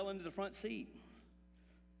bang and fell into the front seat.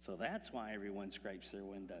 So that's why everyone scrapes their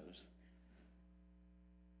windows.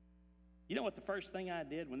 You know what the first thing I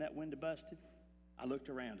did when that window busted? I looked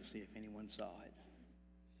around to see if anyone saw it.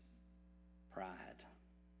 Pride.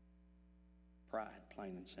 Pride,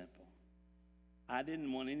 plain and simple. I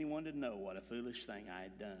didn't want anyone to know what a foolish thing I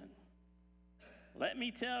had done. Let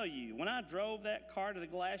me tell you, when I drove that car to the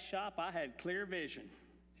glass shop, I had clear vision.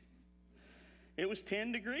 It was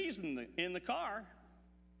 10 degrees in the car,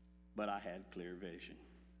 but I had clear vision.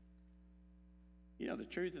 You know, the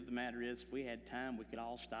truth of the matter is, if we had time, we could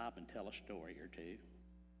all stop and tell a story or two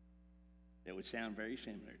that would sound very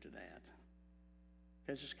similar to that.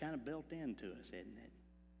 Because it's kind of built into us, isn't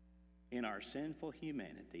it? In our sinful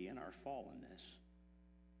humanity, in our fallenness,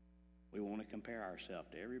 we want to compare ourselves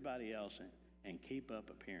to everybody else and keep up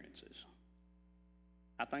appearances.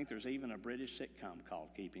 I think there's even a British sitcom called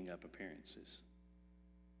Keeping Up Appearances,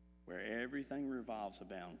 where everything revolves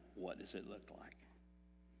around what does it look like?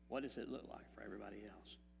 What does it look like for everybody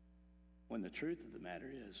else? When the truth of the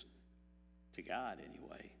matter is, to God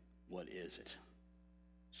anyway, what is it?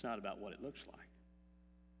 It's not about what it looks like.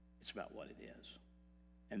 It's about what it is.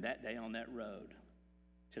 And that day on that road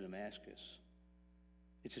to Damascus,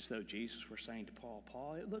 it's as though Jesus were saying to Paul,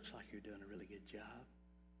 Paul, it looks like you're doing a really good job.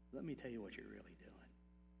 Let me tell you what you're really doing.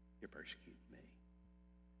 You're persecuting me.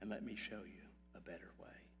 And let me show you a better way.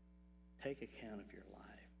 Take account of your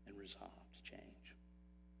life and resolve to change.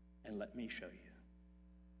 And let me show you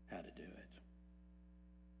how to do it.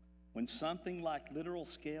 When something like literal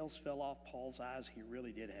scales fell off Paul's eyes, he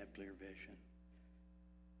really did have clear vision.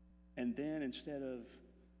 And then instead of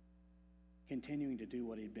continuing to do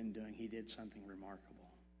what he'd been doing, he did something remarkable.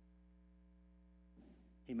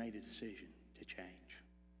 He made a decision to change.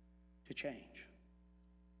 To change.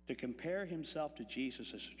 To compare himself to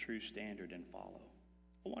Jesus as a true standard and follow.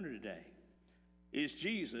 I wonder today, is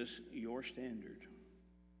Jesus your standard?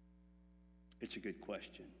 It's a good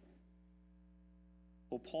question.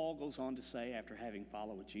 Well, Paul goes on to say, after having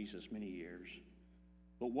followed Jesus many years,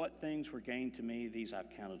 but what things were gained to me, these I've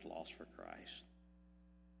counted loss for Christ.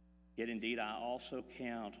 Yet indeed I also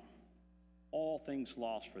count all things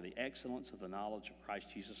lost for the excellence of the knowledge of Christ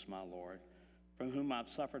Jesus my Lord, from whom I've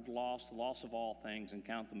suffered loss, the loss of all things, and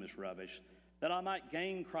count them as rubbish, that I might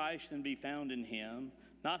gain Christ and be found in him,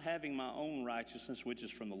 not having my own righteousness, which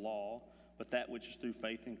is from the law, but that which is through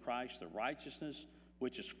faith in Christ, the righteousness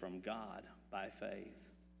which is from God by faith.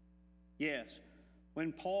 Yes,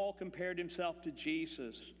 when Paul compared himself to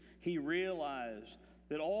Jesus, he realized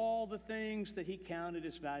that all the things that he counted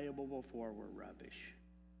as valuable before were rubbish.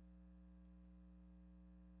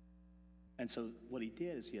 And so what he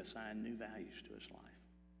did is he assigned new values to his life.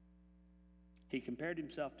 He compared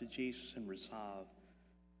himself to Jesus and resolved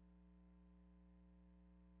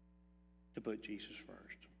to put Jesus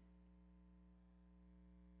first.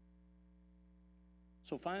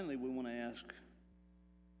 So finally, we want to ask,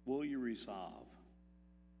 will you resolve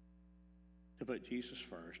to put Jesus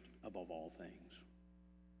first above all things?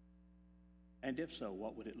 And if so,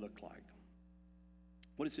 what would it look like?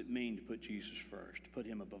 What does it mean to put Jesus first, to put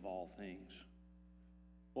him above all things?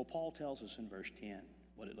 Well, Paul tells us in verse 10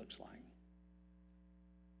 what it looks like.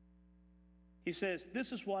 He says,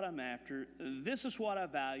 this is what I'm after, this is what I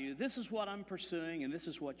value, this is what I'm pursuing, and this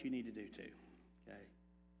is what you need to do too. Okay?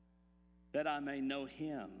 That I may know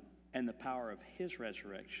him and the power of his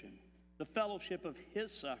resurrection, the fellowship of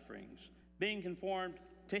his sufferings, being conformed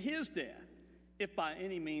to his death, if by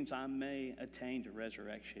any means I may attain to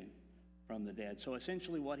resurrection from the dead. So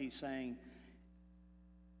essentially what he's saying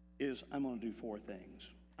is, I'm going to do four things.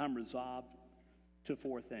 I'm resolved to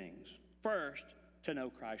four things. First, to know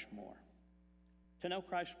Christ more. To know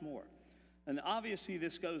Christ more. And obviously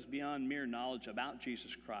this goes beyond mere knowledge about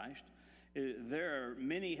Jesus Christ. There are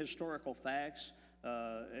many historical facts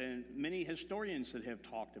and many historians that have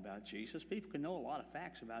talked about Jesus. People can know a lot of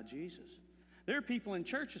facts about Jesus. There are people in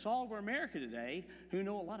churches all over America today who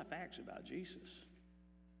know a lot of facts about Jesus.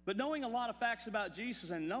 But knowing a lot of facts about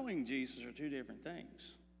Jesus and knowing Jesus are two different things.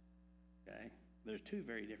 Okay? There's two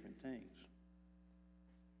very different things.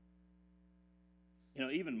 You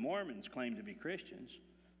know, even Mormons claim to be Christians,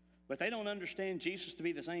 but they don't understand Jesus to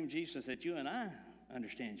be the same Jesus that you and I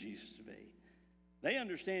understand Jesus to be. They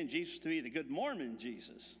understand Jesus to be the good Mormon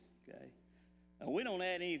Jesus, okay? We don't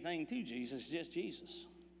add anything to Jesus, just Jesus,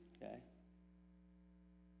 okay?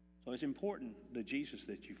 So it's important, the Jesus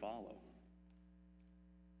that you follow.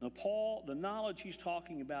 Now, Paul, the knowledge he's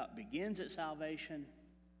talking about begins at salvation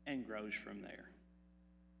and grows from there,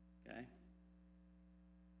 okay?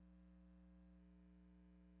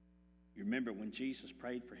 You remember when Jesus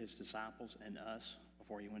prayed for his disciples and us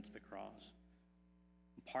before he went to the cross?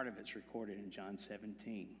 Part of it's recorded in John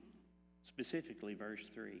 17, specifically verse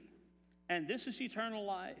 3. And this is eternal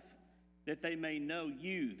life, that they may know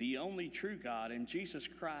you, the only true God, and Jesus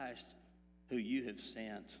Christ, who you have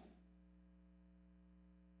sent.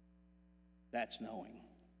 That's knowing.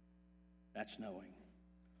 That's knowing.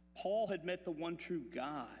 Paul had met the one true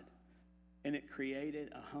God, and it created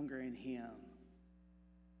a hunger in him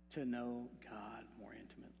to know God more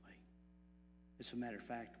intimately. As a matter of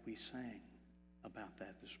fact, we sang about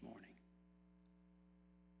that this morning.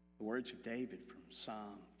 The words of David from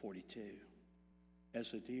Psalm 42. As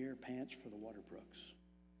the deer pants for the water brooks,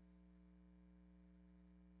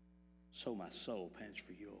 so my soul pants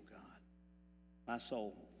for you, O God. My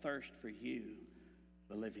soul thirsts for you,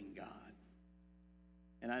 the living God.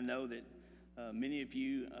 And I know that many of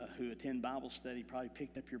you who attend Bible study probably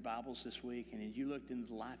picked up your Bibles this week, and as you looked into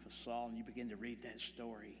the life of Saul and you began to read that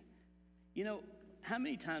story. You know, how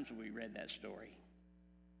many times have we read that story?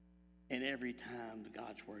 And every time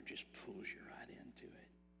God's word just pulls you right into it.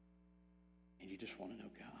 And you just want to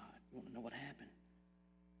know God. You want to know what happened.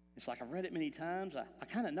 It's like I've read it many times. I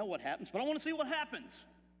kind of know what happens, but I want to see what happens.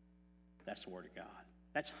 That's the Word of God.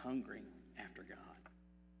 That's hungering after God.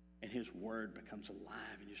 And His Word becomes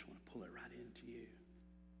alive, and you just want to pull it right into you.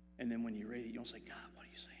 And then when you read it, you don't say, God, what are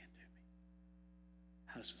you saying to me?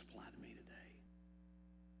 How does this apply to me today?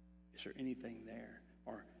 Is there anything there?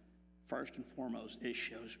 Or first and foremost, it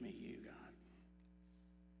shows me you, God.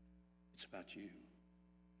 It's about you.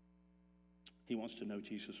 He wants to know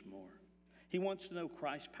Jesus more. He wants to know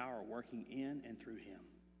Christ's power working in and through him.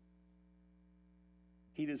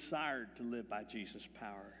 He desired to live by Jesus'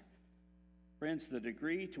 power. Friends, the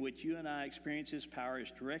degree to which you and I experience His power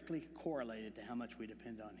is directly correlated to how much we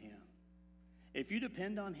depend on Him. If you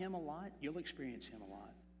depend on Him a lot, you'll experience Him a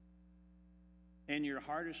lot. In your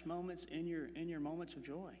hardest moments, in your moments of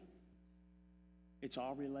joy, it's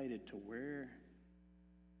all related to where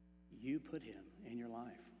you put Him in your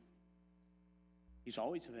life. He's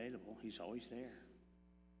always available. He's always there.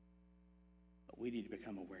 But we need to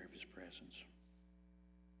become aware of His presence.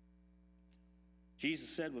 Jesus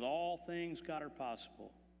said, with all things God are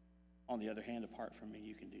possible. On the other hand, apart from me,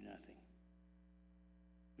 you can do nothing.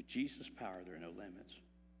 With Jesus' power, there are no limits.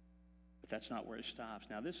 But that's not where it stops.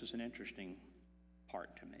 Now, this is an interesting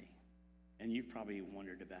part to me. And you've probably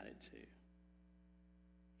wondered about it too.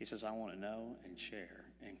 He says, I want to know and share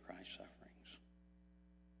in Christ's sufferings.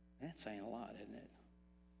 That's saying a lot, isn't it?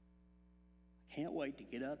 I can't wait to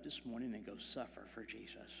get up this morning and go suffer for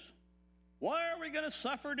Jesus. Why are we going to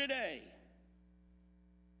suffer today?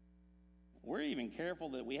 We're even careful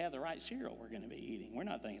that we have the right cereal we're going to be eating. We're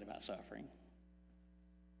not thinking about suffering.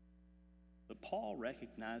 But Paul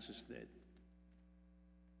recognizes that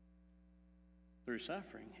through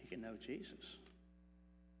suffering, he can know Jesus.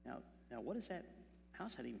 Now what is that? How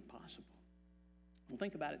is that even possible? Well,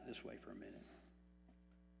 think about it this way for a minute.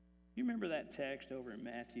 You remember that text over in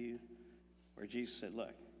Matthew where Jesus said,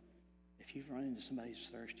 look, if you've run into somebody who's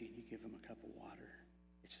thirsty and you give them a cup of water,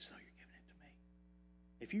 it's as though you're giving it to me.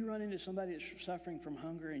 If you run into somebody that's suffering from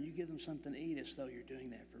hunger and you give them something to eat, it's as though you're doing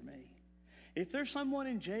that for me. If there's someone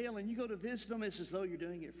in jail and you go to visit them, it's as though you're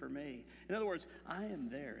doing it for me. In other words, I am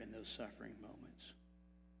there in those suffering moments.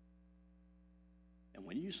 And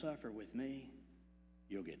when you suffer with me,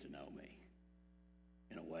 you'll get to know me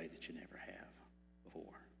in a way that you never have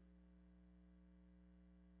before.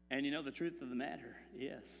 And you know the truth of the matter,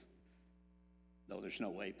 yes, though there's no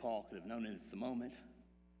way Paul could have known it at the moment,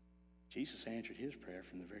 Jesus answered his prayer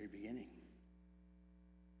from the very beginning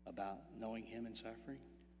about knowing him and suffering.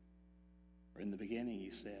 For in the beginning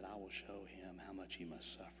he said, I will show him how much he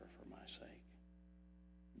must suffer for my sake.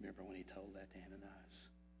 Remember when he told that to Ananias?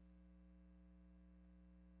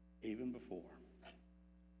 Even before,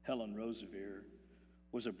 Helen Roseveare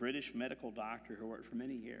was a British medical doctor who worked for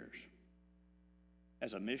many years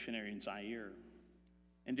as a missionary in Zaire.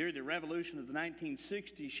 And during the revolution of the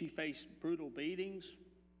 1960s, she faced brutal beatings,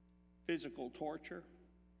 physical torture.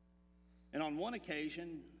 And on one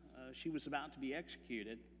occasion, she was about to be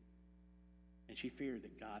executed, and she feared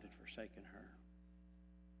that God had forsaken her.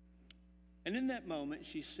 And in that moment,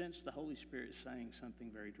 she sensed the Holy Spirit saying something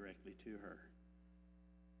very directly to her.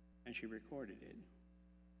 And she recorded it.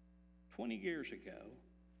 20 years ago,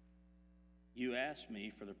 you asked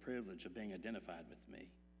me for the privilege of being identified with me.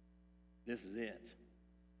 This is it.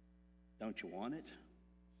 Don't you want it?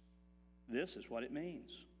 This is what it means.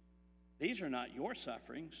 These are not your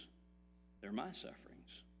sufferings. They're my sufferings.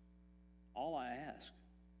 All I ask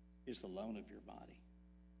is the loan of your body.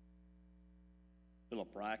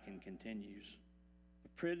 Philip Ryken continues, the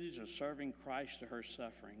privilege of serving Christ to her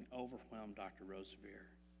suffering overwhelmed Dr.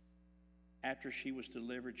 Roseveare. After she was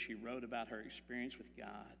delivered, she wrote about her experience with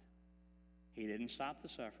God. He didn't stop the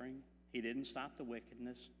suffering. He didn't stop the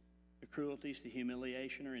wickedness, the cruelties, the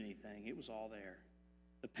humiliation, or anything. It was all there.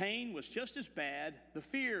 The pain was just as bad. The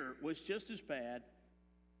fear was just as bad,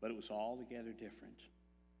 but it was altogether different.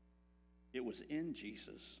 It was in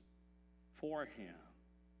Jesus, for him,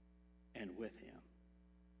 and with him.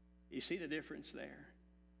 You see the difference there?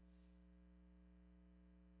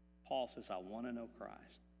 Paul says, I want to know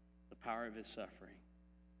Christ, the power of his suffering.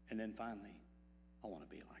 And then finally, I want to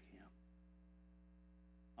be like him.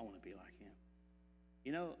 I want to be like him.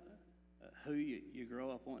 You know, who you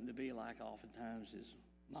grow up wanting to be like oftentimes is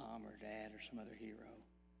mom or dad or some other hero.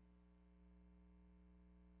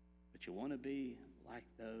 But you want to be like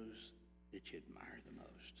those that you admire the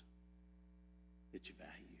most, that you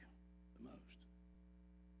value the most.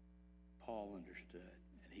 Paul understood,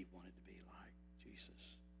 and he wanted to be like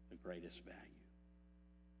Jesus, the greatest value.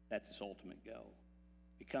 That's his ultimate goal.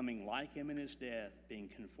 Becoming like him in his death, being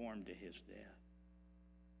conformed to his death,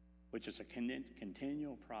 which is a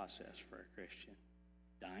continual process for a Christian.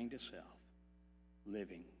 dying to self,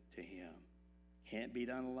 living to him. Can't be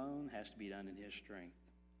done alone, has to be done in his strength.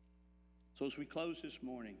 So as we close this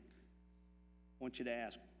morning, I want you to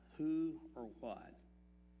ask, who or what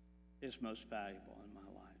is most valuable in my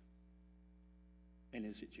life? And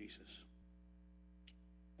is it Jesus?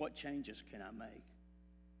 What changes can I make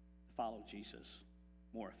to follow Jesus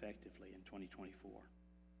more effectively in 2024?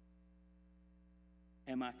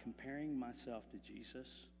 Am I comparing myself to Jesus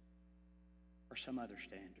or some other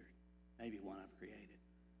standard, maybe one I've created?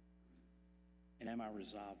 And am I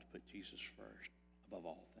resolved to put Jesus first above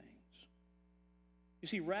all things? You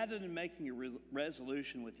see, rather than making a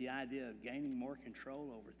resolution with the idea of gaining more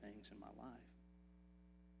control over things in my life,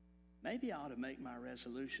 maybe I ought to make my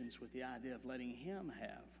resolutions with the idea of letting him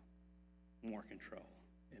have more control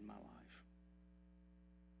in my life.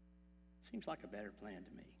 Seems like a better plan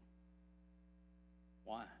to me.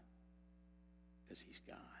 Why? Because he's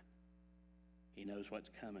God. He knows what's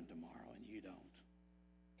coming tomorrow, and you don't.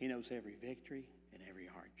 He knows every victory and every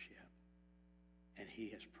hardship, and he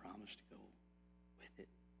has promised to go with it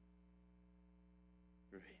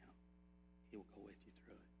through him. He will go with you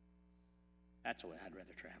through it. That's the way I'd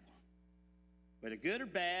rather travel. Whether good or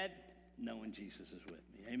bad, knowing Jesus is with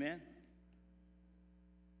me. Amen?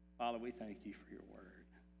 Father, we thank you for your word.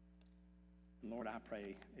 And Lord, I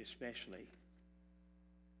pray especially,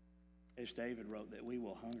 as David wrote, that we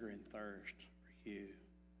will hunger and thirst for you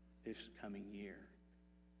this coming year,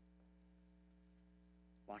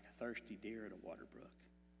 like a thirsty deer at a water brook,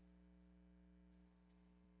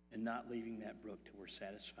 and not leaving that brook till we're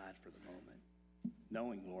satisfied for the moment,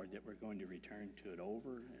 knowing, Lord, that we're going to return to it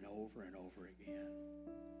over and over and over again,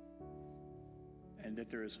 and that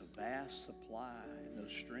there is a vast supply in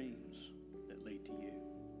those streams that lead to you.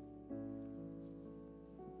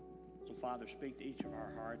 So, Father, speak to each of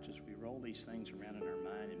our hearts as we roll these things around in our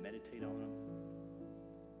mind and meditate on them.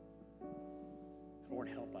 Lord,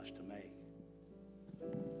 help us to make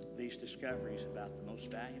these discoveries about the most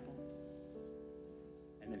valuable,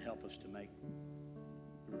 and then help us to make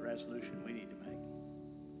the resolution we need to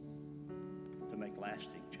make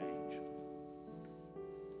lasting change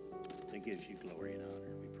that gives you glory and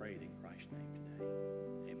honor. We pray it in Christ's name today.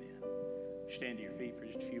 Amen. Stand to your feet for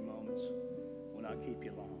just a few moments. We'll not keep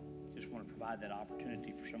you long. Just want to provide that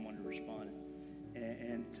opportunity for someone to respond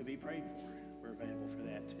and to be prayed for. We're available for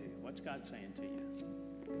that too. What's God saying to you?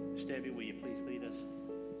 Miss Debbie, will you please lead us?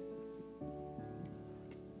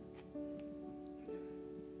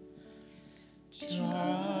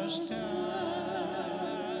 Just as I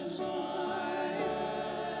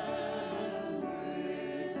am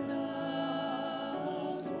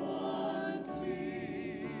without one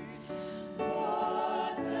plea,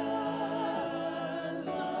 but that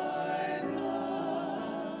thy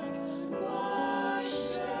blood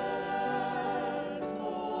washed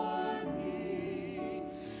for me,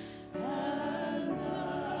 and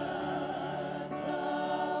that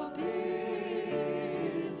thou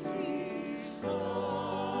bidst me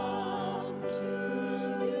come to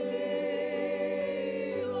thee,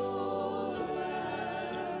 O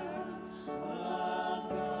Lamb of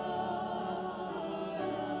God, I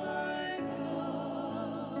come.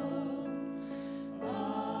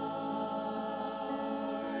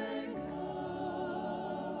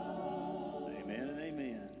 Amen and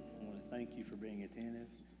amen. I want to thank you for being attentive.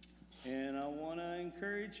 And I want to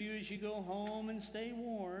encourage you as you go home and stay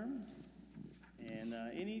warm. And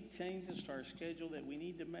any changes to our schedule that we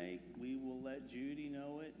need to make, we will let Judy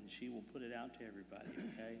know it, and she will put it out to everybody,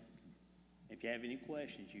 okay? If you have any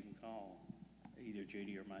questions, you can call either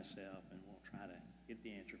Judy or myself, and we'll try to get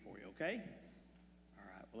the answer for you, okay? All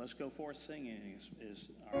right, well, let's go forth singing as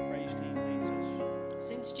our praise team leads us.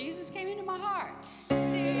 Since Jesus came into my heart.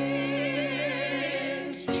 Since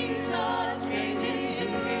Jesus came in